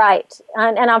 Right,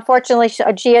 and unfortunately,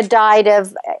 Gia died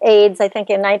of AIDS, I think,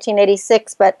 in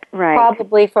 1986, but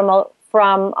probably from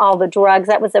all the drugs.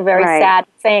 That was a very sad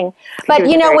thing. But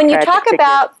when you talk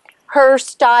about her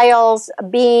styles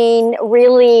being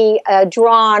really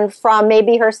drawn from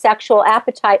maybe her sexual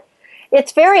appetite,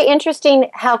 it's very interesting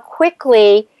how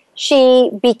quickly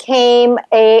she became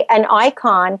an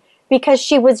icon, because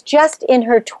she was just in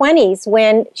her 20s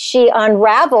when she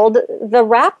unraveled the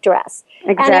wrap dress.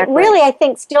 Exactly. And it really, I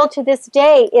think, still to this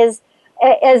day is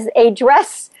a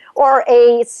dress or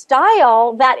a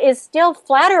style that is still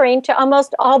flattering to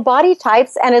almost all body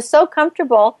types and is so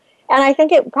comfortable. And I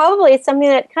think it probably is something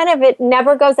that it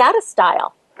never goes out of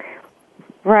style.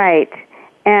 Right.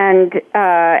 And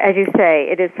as you say,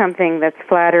 it is something that's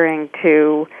flattering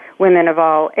to women of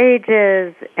all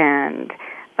ages and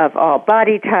of all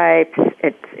body types.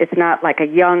 It's not like a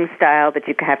young style that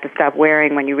you have to stop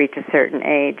wearing when you reach a certain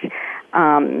age.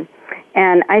 And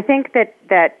I think that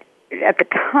at the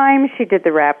time she did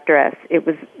the wrap dress, it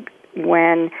was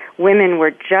when women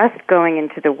were just going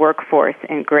into the workforce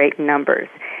in great numbers.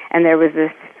 And there was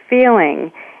this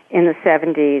feeling in the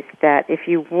 70s that if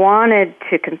you wanted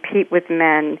to compete with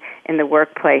men in the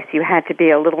workplace, you had to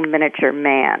be a little miniature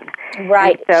man.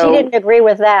 Right. So, she didn't agree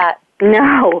with that.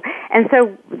 No. And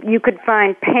so you could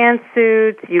find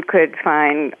pantsuits, you could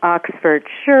find Oxford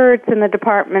shirts in the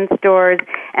department stores,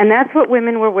 and that's what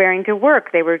women were wearing to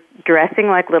work. They were dressing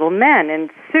like little men in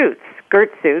suits,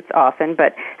 skirt suits often,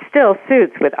 but still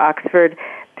suits with Oxford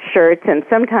shirts and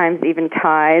sometimes even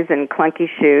ties and clunky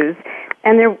shoes.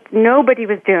 And nobody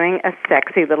was doing a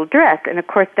sexy little dress. And of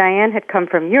course, Diane had come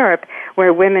from Europe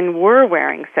where women were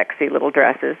wearing sexy little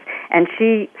dresses. And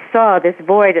she saw this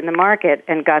void in the market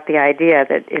and got the idea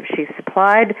that if she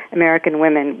supplied American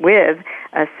women with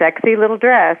a sexy little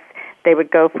dress, they would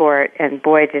go for it. And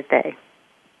boy, did they.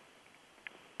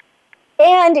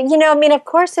 And, of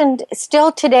course, and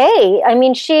still today,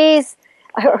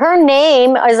 her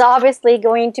name is obviously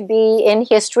going to be in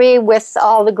history with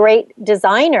all the great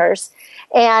designers.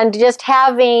 And just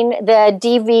having the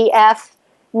DVF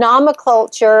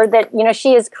nomenclature that,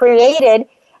 she has created,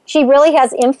 she really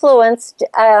has influenced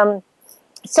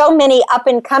so many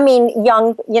up-and-coming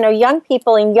young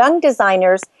people and young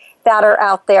designers that are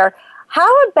out there.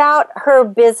 How about her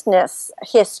business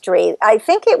history? I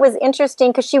think it was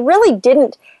interesting because she really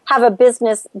didn't have a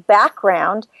business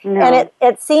background. No. And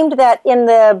it seemed that in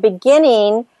the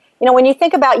beginning, when you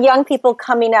think about young people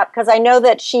coming up, because I know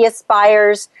that she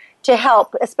aspires to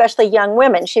help, especially young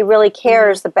women. She really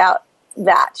cares about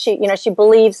that. She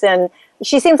believes in,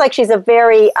 she seems like she's a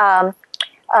very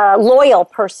loyal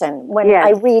person. When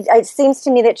I read, it seems to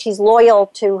me that she's loyal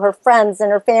to her friends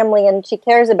and her family, and she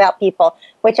cares about people,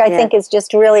 which I think is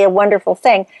just really a wonderful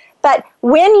thing. But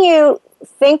when you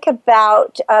think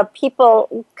about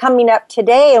people coming up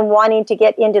today and wanting to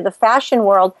get into the fashion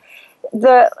world,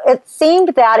 it seemed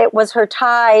that it was her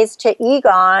ties to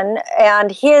Egon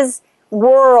and his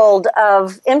world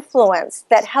of influence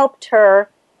that helped her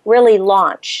really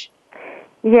launch.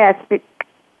 Yes,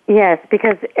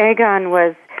 because Egon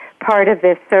was part of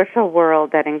this social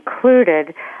world that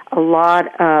included a lot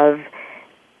of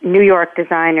New York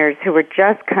designers who were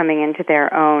just coming into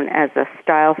their own as a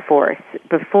style force.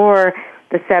 Before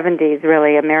the 70s,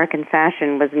 really, American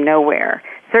fashion was nowhere.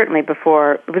 certainly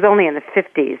before, it was only in the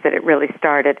 50s that it really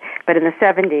started, but in the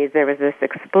 70s there was this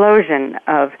explosion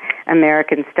of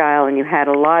American style, and you had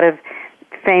a lot of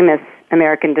famous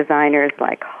American designers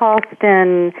like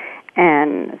Halston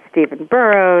and Stephen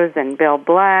Burrows and Bill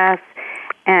Blass.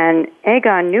 And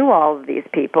Aegon knew all of these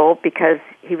people because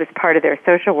he was part of their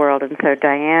social world, and so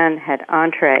Diane had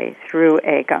entree through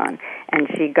Aegon, and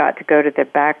she got to go to the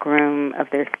back room of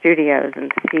their studios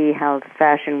and see how the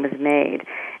fashion was made.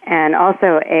 And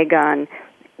also Aegon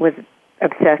was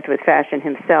obsessed with fashion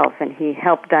himself, and he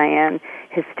helped Diane.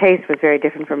 His taste was very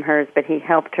different from hers, but he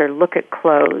helped her look at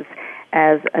clothes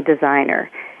as a designer.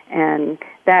 And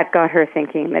that got her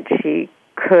thinking that she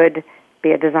could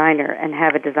be a designer and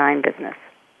have a design business.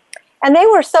 And they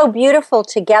were so beautiful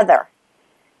together.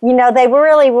 You know, they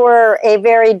really were a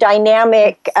very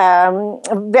dynamic,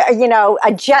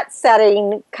 a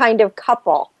jet-setting kind of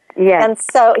couple. Yes. And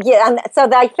so,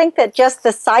 I think that just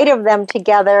the sight of them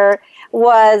together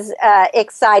was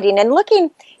exciting. And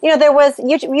looking, there was,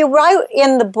 you write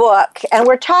in the book, and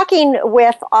we're talking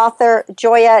with author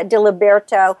Gioia de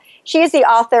Liberto. She is the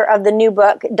author of the new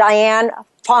book, Diane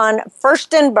von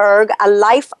Furstenberg, A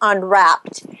Life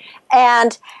Unwrapped.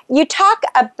 And you talk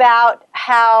about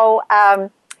how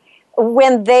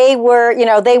when they were,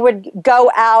 they would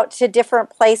go out to different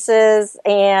places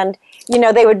and,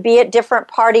 they would be at different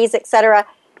parties, etc.,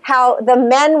 how the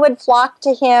men would flock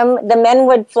to him, the men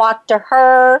would flock to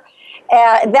her,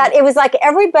 that it was like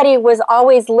everybody was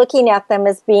always looking at them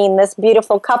as being this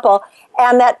beautiful couple.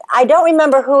 And that, I don't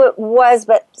remember who it was,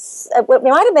 but it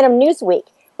might have been a Newsweek.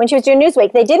 When she was doing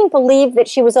Newsweek, they didn't believe that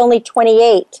she was only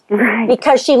 28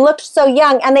 because she looked so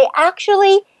young. And they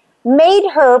actually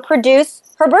made her produce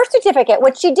her birth certificate,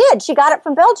 which she did. She got it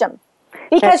from Belgium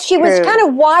because she was kind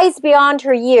of wise beyond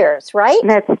her years, right?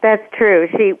 That's true.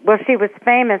 She was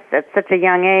famous at such a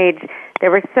young age. There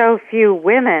were so few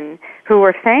women who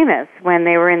were famous when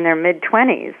they were in their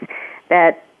mid-20s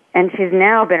and she's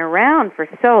now been around for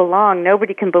so long,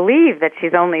 nobody can believe that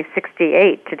she's only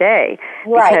 68 today.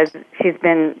 Right. Because she's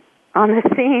been on the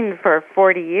scene for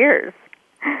 40 years.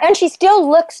 And she still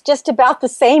looks just about the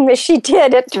same as she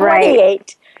did at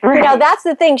 28. Right. That's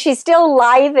the thing. She's still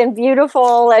lithe and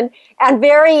beautiful and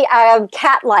very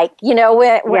cat-like.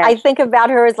 When I think about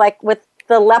her as like with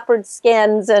the leopard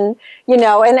skins and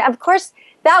of course,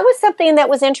 that was something that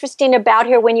was interesting about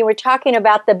her when you were talking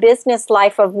about the business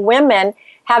life of women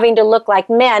having to look like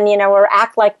men, or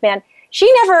act like men.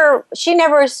 She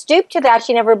never stooped to that.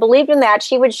 She never believed in that.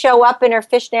 She would show up in her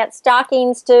fishnet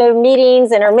stockings to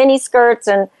meetings and her mini skirts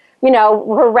and,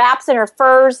 her wraps and her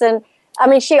furs. And I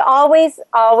mean, she always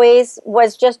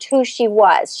was just who she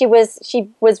was. She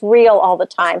was real all the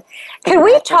time. Can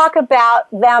we talk about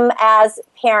them as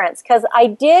parents? Because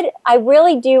I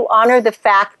really do honor the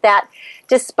fact that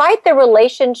despite the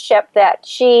relationship that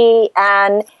she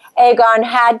and Aegon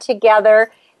had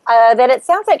together, that it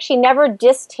sounds like she never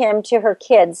dissed him to her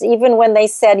kids, even when they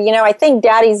said, I think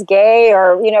Daddy's gay,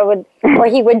 or or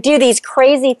he would do these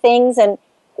crazy things, and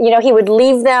he would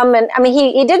leave them. And I mean,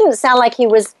 he didn't sound like he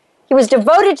was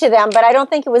devoted to them, but I don't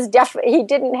think it was he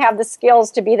didn't have the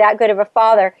skills to be that good of a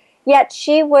father. Yet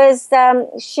she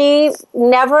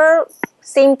never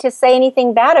seemed to say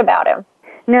anything bad about him.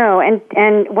 No,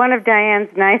 and one of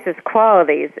Diane's nicest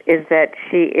qualities is that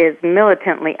she is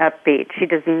militantly upbeat. She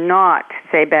does not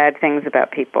say bad things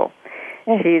about people.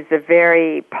 She's a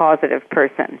very positive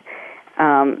person.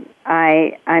 I'm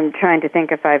trying to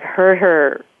think if I've heard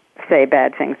her say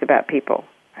bad things about people.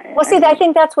 Well, see, I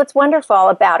think that's what's wonderful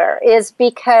about her, is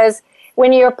because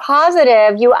when you're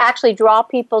positive, you actually draw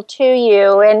people to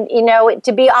you. And,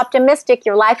 to be optimistic,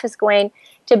 your life is going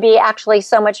to be actually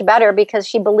so much better because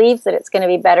she believes that it's going to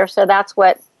be better. So that's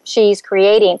what she's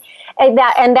creating. And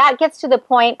that gets to the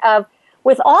point of,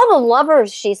 with all the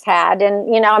lovers she's had,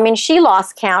 and, she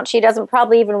lost count. She doesn't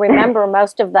probably even remember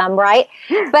most of them, right?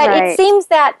 But It seems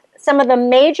that some of the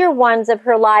major ones of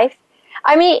her life,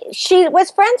 she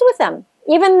was friends with them.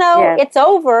 Even though it's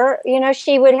over,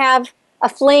 she would have a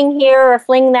fling here or a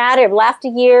fling that, or last a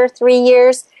year, 3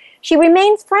 years. She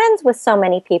remains friends with so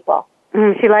many people.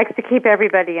 She likes to keep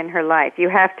everybody in her life. You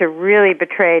have to really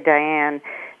betray Diane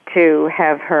to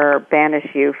have her banish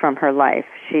you from her life.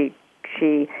 She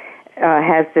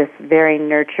has this very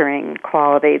nurturing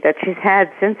quality that she's had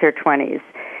since her 20s.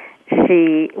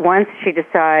 Once she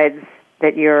decides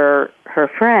that you're her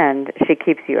friend, she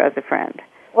keeps you as a friend.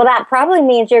 Well, that probably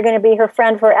means you're going to be her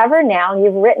friend forever now.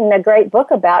 You've written a great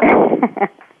book about her.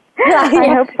 I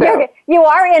hope so. You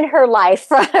are in her life,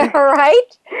 right?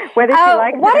 Whether she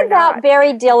likes it what or about not.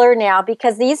 Barry Diller now?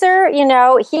 Because these are,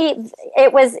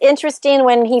 it was interesting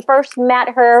when he first met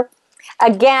her.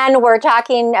 Again, we're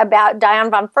talking about Diane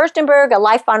von Furstenberg, A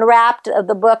Life Unwrapped,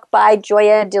 the book by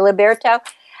Gioia de Liberto.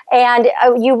 And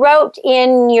you wrote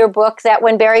in your book that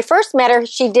when Barry first met her,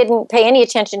 she didn't pay any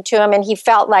attention to him, and he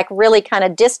felt like really kind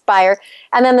of dissed by her.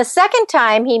 And then the second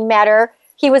time he met her,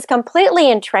 he was completely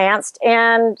entranced,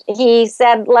 and he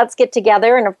said, let's get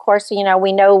together. And of course, we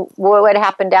know what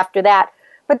happened after that.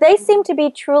 But they seem to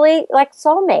be truly like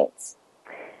soulmates.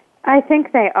 I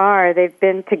think they are. They've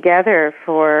been together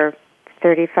for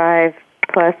 35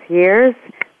 plus years,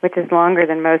 which is longer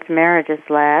than most marriages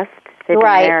last. They've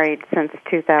been married since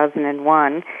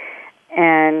 2001,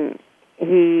 and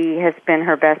he has been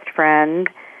her best friend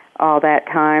all that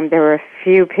time. There were a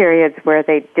few periods where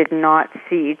they did not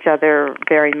see each other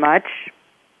very much,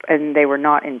 and they were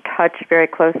not in touch very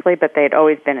closely, but they had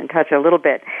always been in touch a little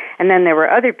bit. And then there were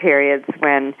other periods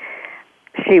when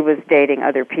she was dating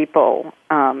other people,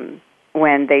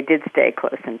 when they did stay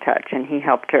close in touch, and he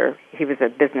helped her. He was a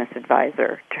business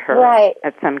advisor to her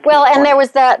at some key point. And there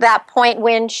was that point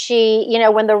when she,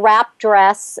 when the wrap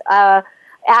dress,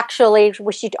 actually,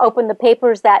 she opened the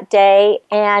papers that day,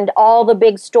 and all the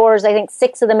big stores, I think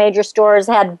 6 of the major stores,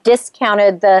 had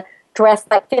discounted the dress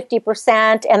like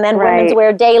 50%, and then Women's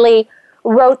Wear Daily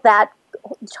wrote that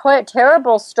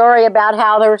terrible story about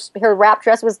how her wrap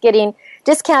dress was getting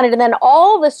discounted, and then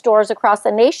all the stores across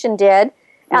the nation did.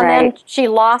 And then she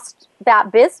lost that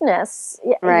business,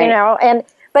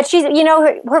 but she's,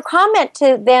 her comment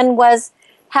to then was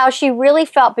how she really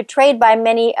felt betrayed by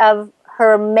many of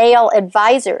her male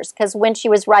advisors, because when she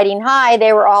was writing high,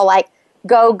 they were all like,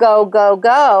 go, go, go,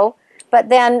 go, but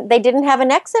then they didn't have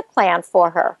an exit plan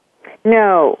for her.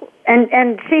 No,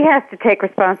 and she has to take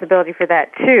responsibility for that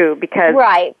too, because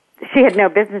she had no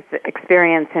business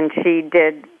experience, and she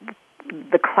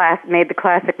made the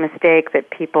classic mistake that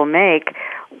people make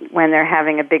when they're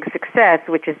having a big success,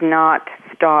 which is not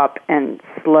stop and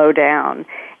slow down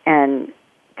and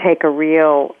take a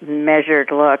real measured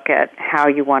look at how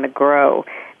you want to grow.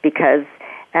 Because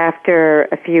after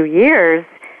a few years,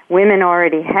 women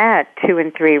already had 2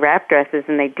 and 3 wrap dresses,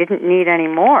 and they didn't need any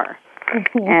more.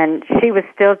 And she was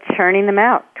still churning them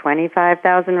out,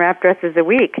 25,000 wrap dresses a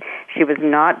week. She was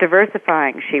not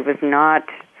diversifying. She was not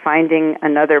finding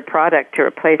another product to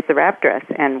replace the wrap dress.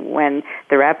 And when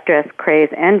the wrap dress craze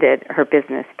ended, her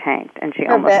business tanked, and she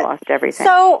almost lost everything.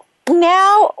 So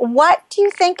now, what do you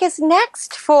think is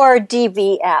next for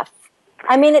DVF?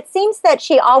 I mean, it seems that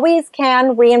she always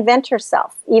can reinvent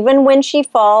herself. Even when she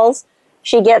falls,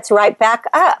 she gets right back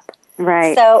up.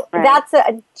 Right. So that's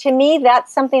to me,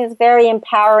 that's something that's very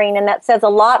empowering, and that says a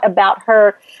lot about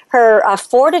her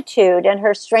fortitude and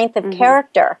her strength of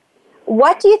character.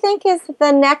 What do you think is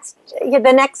the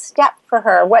next step for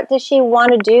her? What does she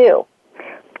want to do?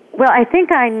 Well, I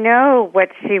think I know what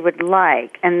she would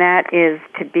like, and that is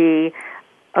to be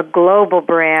a global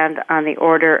brand on the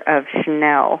order of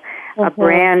Chanel, a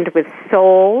brand with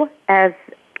soul, as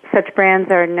such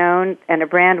brands are known, and a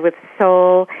brand with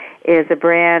soul is a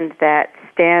brand that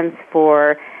stands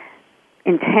for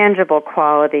intangible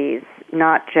qualities,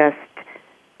 not just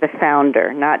the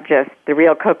founder, not just the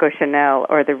real Coco Chanel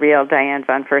or the real Diane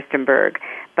von Furstenberg,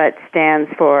 but stands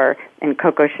for, in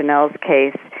Coco Chanel's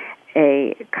case,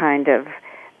 a kind of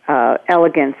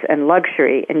elegance and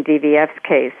luxury. In DVF's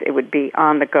case, it would be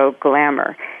on-the-go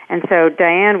glamour. And so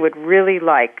Diane would really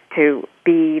like to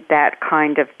be that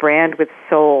kind of brand with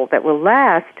soul that will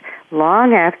last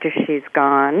long after she's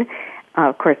gone.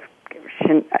 Of course,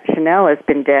 Chanel has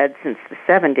been dead since the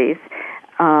 70s.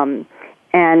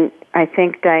 And I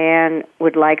think Diane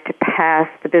would like to pass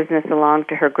the business along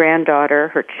to her granddaughter.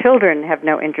 Her children have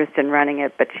no interest in running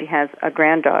it, but she has a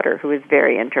granddaughter who is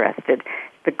very interested.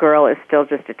 The girl is still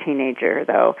just a teenager,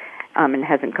 though, and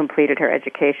hasn't completed her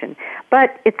education.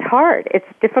 But it's hard. It's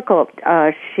difficult.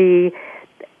 She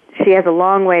has a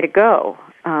long way to go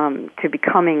to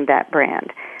becoming that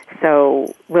brand.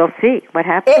 So we'll see what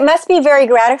happens. It must be very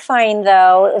gratifying,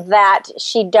 though, that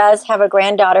she does have a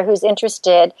granddaughter who's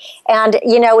interested. And,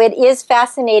 it is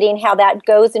fascinating how that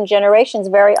goes in generations.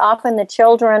 Very often the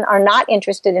children are not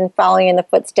interested in following in the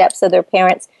footsteps of their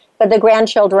parents, but the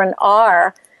grandchildren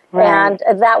are. Right. And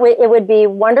it would be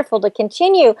wonderful to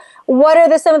continue. What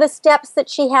are some of the steps that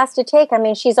she has to take? I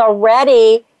mean, she's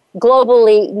already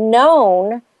globally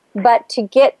known, but to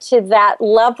get to that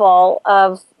level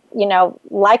of,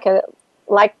 like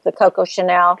the Coco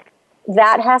Chanel,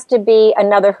 that has to be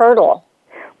another hurdle.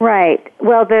 Right.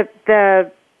 Well,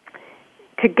 to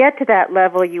get to that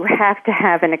level, you have to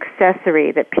have an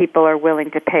accessory that people are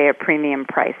willing to pay a premium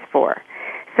price for.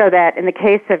 So that in the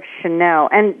case of Chanel,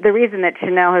 and the reason that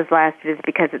Chanel has lasted is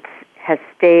because it has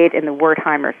stayed in the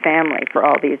Wertheimer family for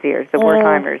all these years. The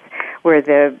Wertheimers were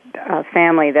the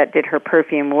family that did her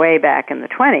perfume way back in the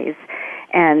 20s,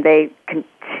 and they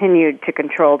continued to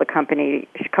control the company.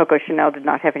 Coco Chanel did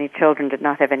not have any children, did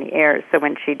not have any heirs, so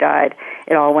when she died,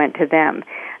 it all went to them.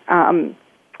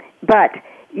 But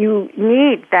you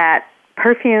need that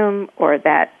perfume or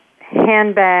that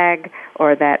handbag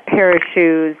or that pair of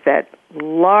shoes that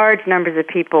large numbers of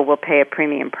people will pay a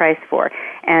premium price for.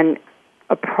 And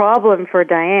a problem for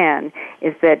Diane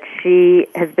is that she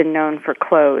has been known for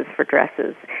clothes, for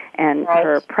dresses, and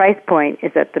her price point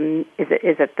is at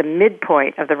the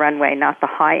midpoint of the runway, not the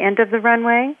high end of the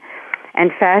runway.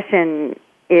 And fashion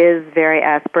is very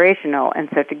aspirational, and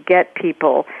so to get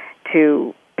people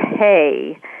to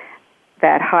pay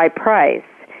that high price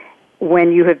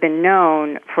when you have been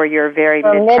known for your very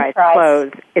mid-price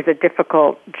clothes is a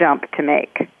difficult jump to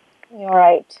make.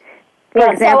 Right.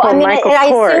 For example, Michael Kors.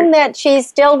 I assume that she's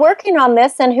still working on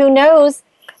this, and who knows,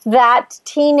 that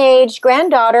teenage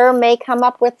granddaughter may come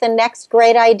up with the next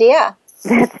great idea.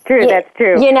 That's true. That's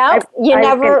true. You know, you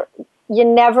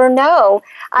never know.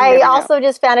 I also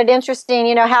just found it interesting.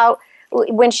 You know how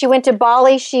when she went to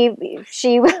Bali, she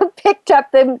picked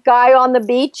up the guy on the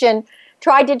beach and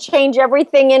tried to change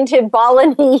everything into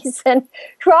Balinese and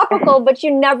tropical, but you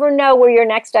never know where your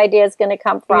next idea is going to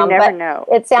come from. You never know.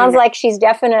 It sounds like she's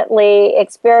definitely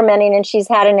experimenting, and she's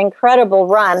had an incredible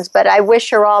run, but I wish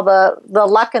her all the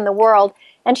luck in the world.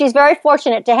 And she's very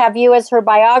fortunate to have you as her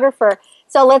biographer.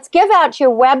 So let's give out your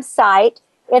website.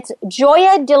 It's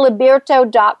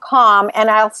GioiaDiLiberto.com, and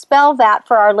I'll spell that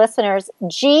for our listeners,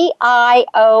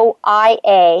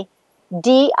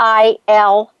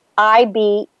 GioiaDiLiberto,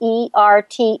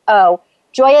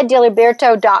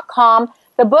 GioiaDiLiberto.com.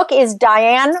 The book is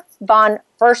Diane von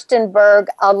Furstenberg,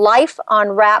 A Life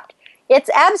Unwrapped. It's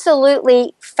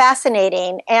absolutely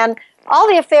fascinating. And all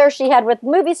the affairs she had with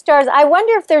movie stars, I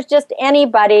wonder if there's just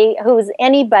anybody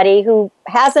who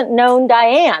hasn't known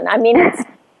Diane. I mean, it's...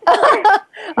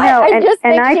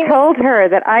 I told her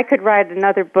that I could write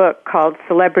another book called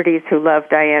Celebrities Who Love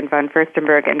Diane von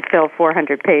Furstenberg and fill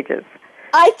 400 pages.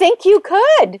 I think you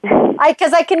could,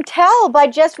 because I can tell by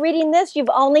just reading this, you've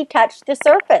only touched the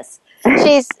surface.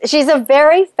 She's a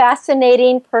very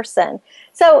fascinating person.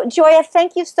 So, Gioia,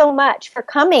 thank you so much for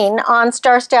coming on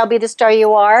Star Style, Be the Star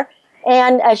You Are,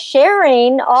 and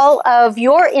sharing all of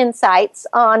your insights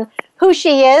on who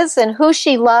she is and who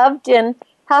she loved and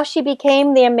how she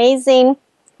became the amazing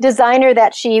designer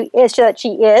that she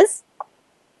is.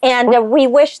 And we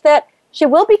wish that she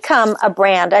will become a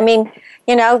brand. I mean,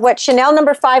 you know, Chanel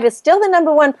No. 5 is still the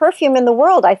 #1 perfume in the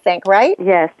world, I think, right?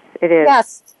 Yes, it is.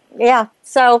 Yes, yeah.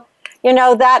 So, you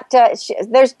know, that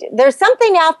there's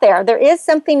something out there. There is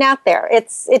something out there.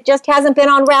 It just hasn't been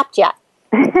unwrapped yet.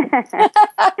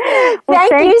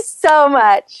 Thank you so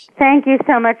much. Thank you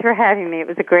so much for having me. It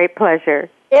was a great pleasure.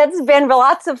 It's been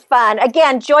lots of fun.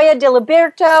 Again, Gioia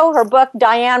DiLiberto, her book,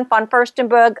 Diane von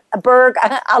Furstenberg,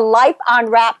 A Life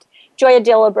Unwrapped,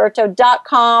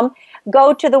 GioiaDiLiberto.com.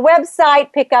 Go to the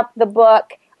website, pick up the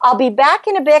book. I'll be back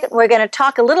in a bit. We're going to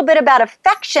talk a little bit about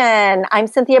affection. I'm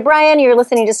Cynthia Bryan. You're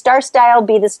listening to Star Style,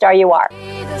 Be the Star You Are.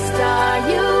 Be the star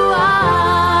you are.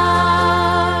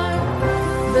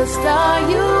 The star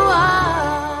you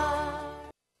are.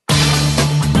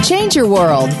 Change your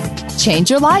world. Change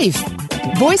your life.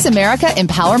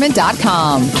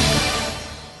 VoiceAmericaEmpowerment.com.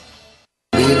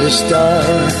 Be the star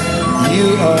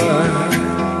you are.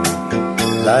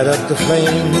 Light up the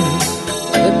flame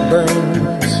that burns.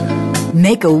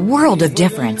 Make a world of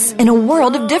difference in a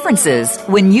world of differences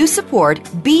when you support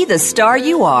Be the Star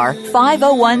You Are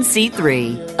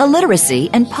 501c3, a literacy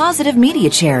and positive media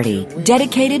charity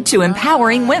dedicated to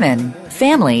empowering women,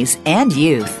 families, and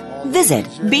youth. Visit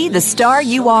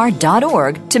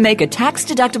BeTheStarYouAre.org to make a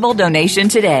tax-deductible donation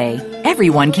today.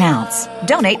 Everyone counts.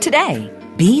 Donate today.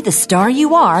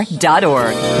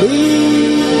 BeTheStarYouAre.org.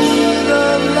 Be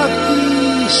the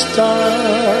lucky star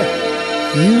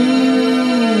you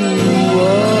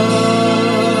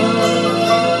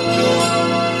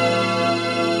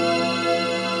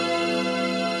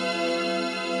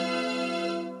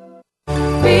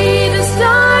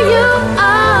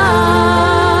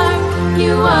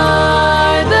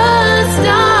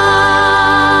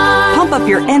up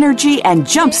your energy and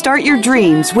jumpstart your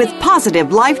dreams with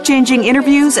positive, life-changing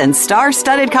interviews and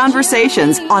star-studded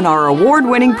conversations on our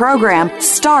award-winning program,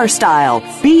 Star Style,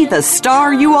 Be the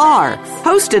Star You Are,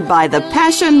 hosted by the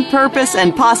passion, purpose,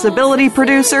 and possibility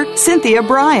producer, Cynthia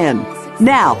Bryan.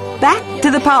 Now, back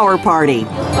to the Power Party.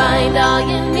 Find all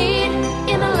you need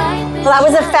in a life. Well, that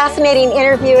was a fascinating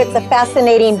interview. It's a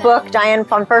fascinating book, Diane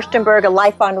von Furstenberg, A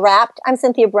Life Unwrapped. I'm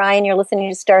Cynthia Bryan. You're listening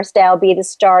to Star Style, Be the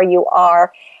Star You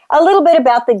Are. a little bit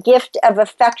about the gift of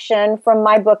affection from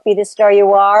my book, Be the Star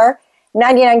You Are,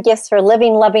 99 Gifts for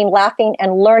Living, Loving, Laughing,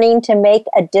 and Learning to Make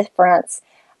a Difference.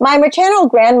 My maternal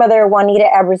grandmother, Juanita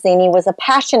Abruzzini, was a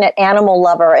passionate animal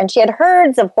lover, and she had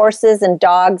herds of horses and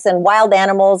dogs and wild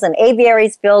animals and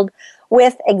aviaries filled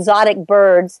with exotic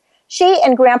birds. She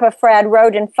and Grandpa Fred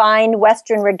rode in fine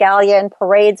Western regalia and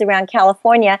parades around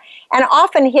California and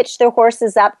often hitched their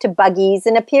horses up to buggies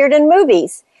and appeared in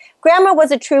movies. Grandma was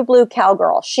a true blue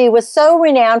cowgirl. She was so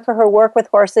renowned for her work with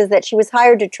horses that she was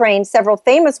hired to train several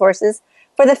famous horses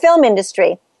for the film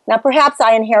industry. Now, perhaps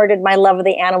I inherited my love of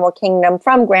the animal kingdom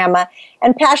from Grandma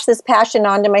and passed this passion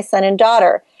on to my son and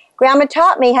daughter. Grandma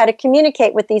taught me how to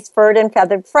communicate with these furred and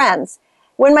feathered friends.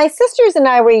 When my sisters and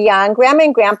I were young, Grandma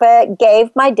and Grandpa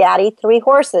gave my daddy 3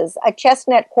 horses, a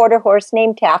chestnut quarter horse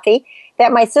named Taffy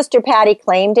that my sister Patty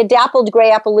claimed, a dappled gray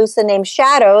Appaloosa named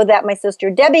Shadow that my sister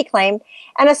Debbie claimed,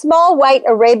 and a small white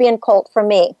Arabian colt for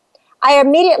me. I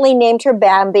immediately named her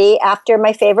Bambi after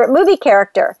my favorite movie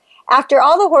character. After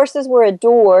all the horses were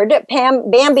adored,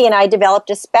 Bambi and I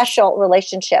developed a special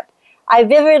relationship. I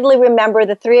vividly remember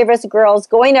the 3 of us girls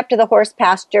going up to the horse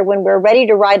pasture when we were ready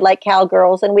to ride like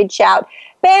cowgirls, and we'd shout,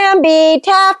 "Bambi,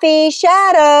 Taffy,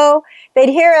 Shadow." They'd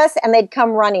hear us and they'd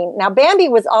come running. Now, Bambi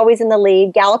was always in the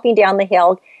lead, galloping down the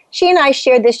hill. She and I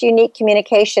shared this unique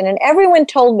communication, and everyone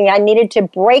told me I needed to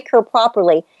break her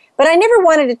properly. But I never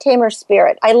wanted to tame her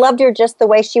spirit. I loved her just the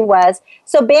way she was.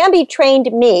 So Bambi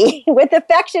trained me with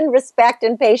affection, respect,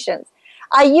 and patience.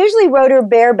 I usually rode her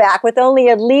bareback with only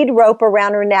a lead rope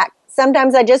around her neck.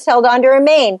 Sometimes I just held onto her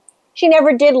mane. She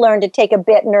never did learn to take a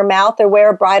bit in her mouth or wear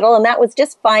a bridle, and that was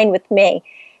just fine with me.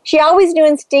 She always knew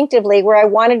instinctively where I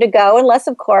wanted to go, unless,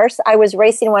 of course, I was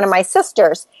racing one of my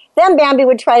sisters. Then Bambi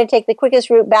would try to take the quickest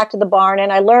route back to the barn,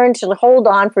 and I learned to hold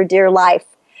on for dear life.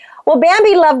 Well,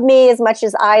 Bambi loved me as much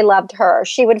as I loved her.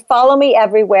 She would follow me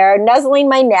everywhere, nuzzling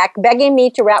my neck, begging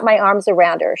me to wrap my arms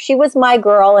around her. She was my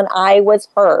girl, and I was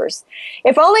hers.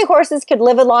 If only horses could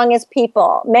live as long as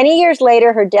people. Many years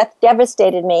later, her death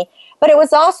devastated me, but it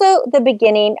was also the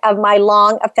beginning of my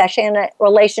long, affectionate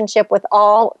relationship with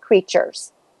all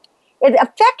creatures.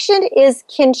 Affection is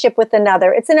kinship with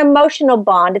another. It's an emotional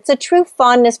bond. It's a true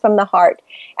fondness from the heart.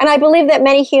 And I believe that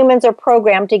many humans are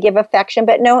programmed to give affection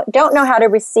but don't know how to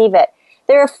receive it.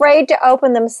 They're afraid to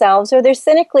open themselves, or they're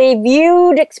cynically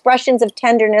viewed expressions of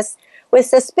tenderness with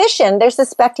suspicion. They're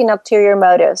suspecting ulterior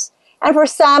motives. And for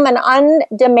some, an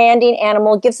undemanding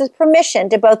animal gives us permission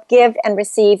to both give and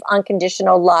receive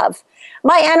unconditional love.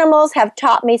 My animals have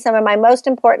taught me some of my most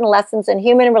important lessons in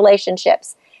human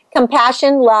relationships: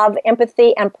 compassion, love,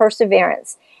 empathy, and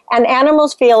perseverance. And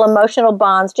animals feel emotional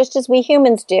bonds just as we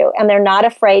humans do, and they're not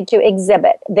afraid to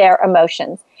exhibit their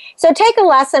emotions. So take a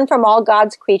lesson from all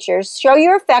God's creatures. Show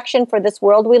your affection for this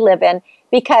world we live in,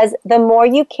 because the more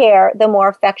you care, the more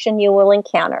affection you will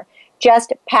encounter.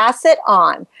 Just pass it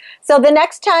on. So the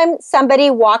next time somebody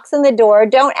walks in the door,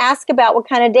 don't ask about what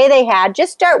kind of day they had.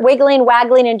 Just start wiggling,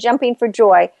 waggling, and jumping for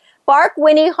joy. Bark,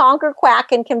 whinny, honk, or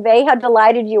quack, and convey how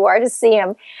delighted you are to see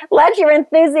him. Let your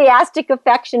enthusiastic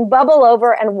affection bubble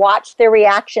over and watch their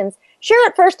reactions. Sure,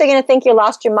 at first they're going to think you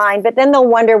lost your mind, but then they'll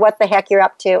wonder what the heck you're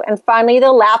up to. And finally,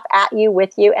 they'll laugh at you,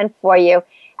 with you, and for you.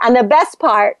 And the best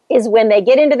part is when they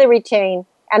get into the routine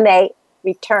and they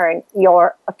return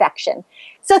your affection.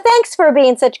 So thanks for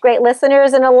being such great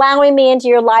listeners and allowing me into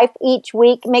your life each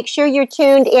week. Make sure you're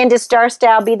tuned into Star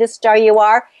Style, Be the Star You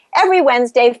Are, every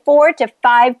Wednesday, 4 to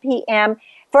 5 p.m.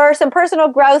 for some personal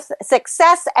growth,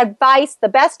 success advice, the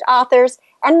best authors,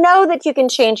 and know that you can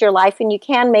change your life and you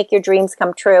can make your dreams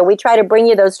come true. We try to bring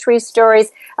you those true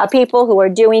stories of people who are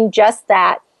doing just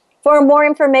that. For more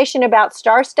information about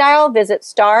Star Style, visit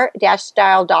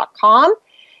star-style.com.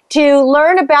 To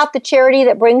learn about the charity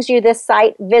that brings you this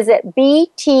site, visit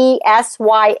btsya.com.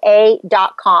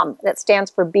 That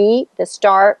stands for Be the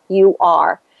Star You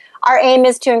Are. Our aim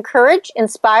is to encourage,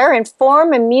 inspire,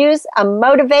 inform, amuse, and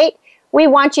motivate. We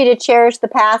want you to cherish the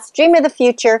past, dream of the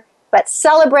future, but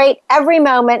celebrate every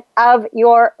moment of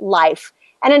your life.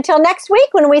 And until next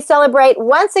week, when we celebrate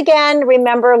once again,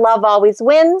 remember, love always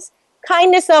wins,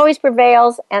 kindness always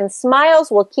prevails, and smiles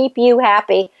will keep you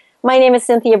happy. My name is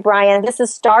Cynthia Bryan. This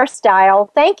is Star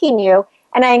Style, thanking you,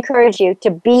 and I encourage you to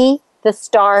be the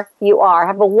star you are.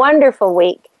 Have a wonderful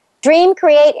week. Dream,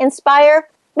 create, inspire,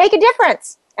 make a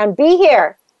difference. And be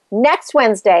here next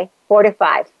Wednesday, 4 to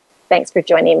 5. Thanks for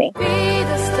joining me. Be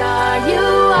the star you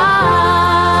are.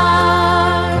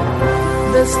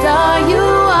 The star you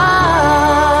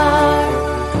are.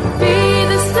 Be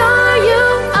the star you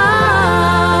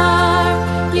are.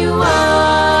 You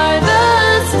are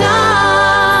the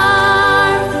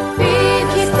star. Be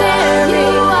the star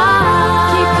you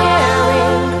are. Keep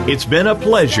It's been a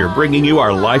pleasure bringing you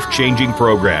our life-changing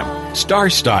program, Star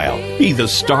Style, Be the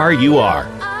Star You Are.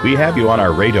 We have you on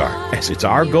our radar as it's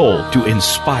our goal to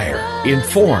inspire,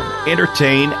 inform,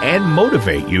 entertain, and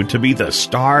motivate you to be the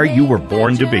star you were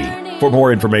born to be. For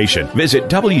more information, visit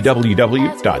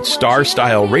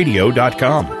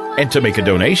www.starstyleradio.com. And to make a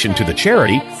donation to the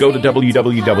charity, go to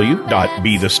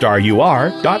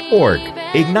www.bethestaryouare.org.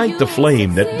 Ignite the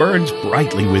flame that burns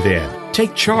brightly within.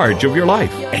 Take charge of your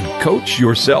life and coach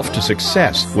yourself to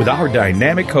success with our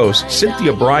dynamic hosts,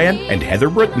 Cynthia Bryan and Heather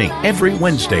Brittany, every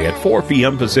Wednesday at 4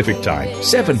 p.m. Pacific Time,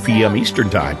 7 p.m. Eastern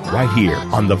Time, right here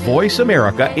on the Voice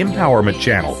America Empowerment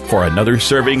Channel for another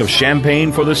serving of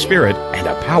champagne for the spirit and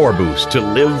a power boost to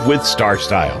live with Star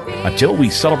Style. Until we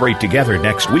celebrate together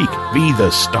next week, be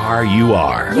the star you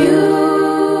are.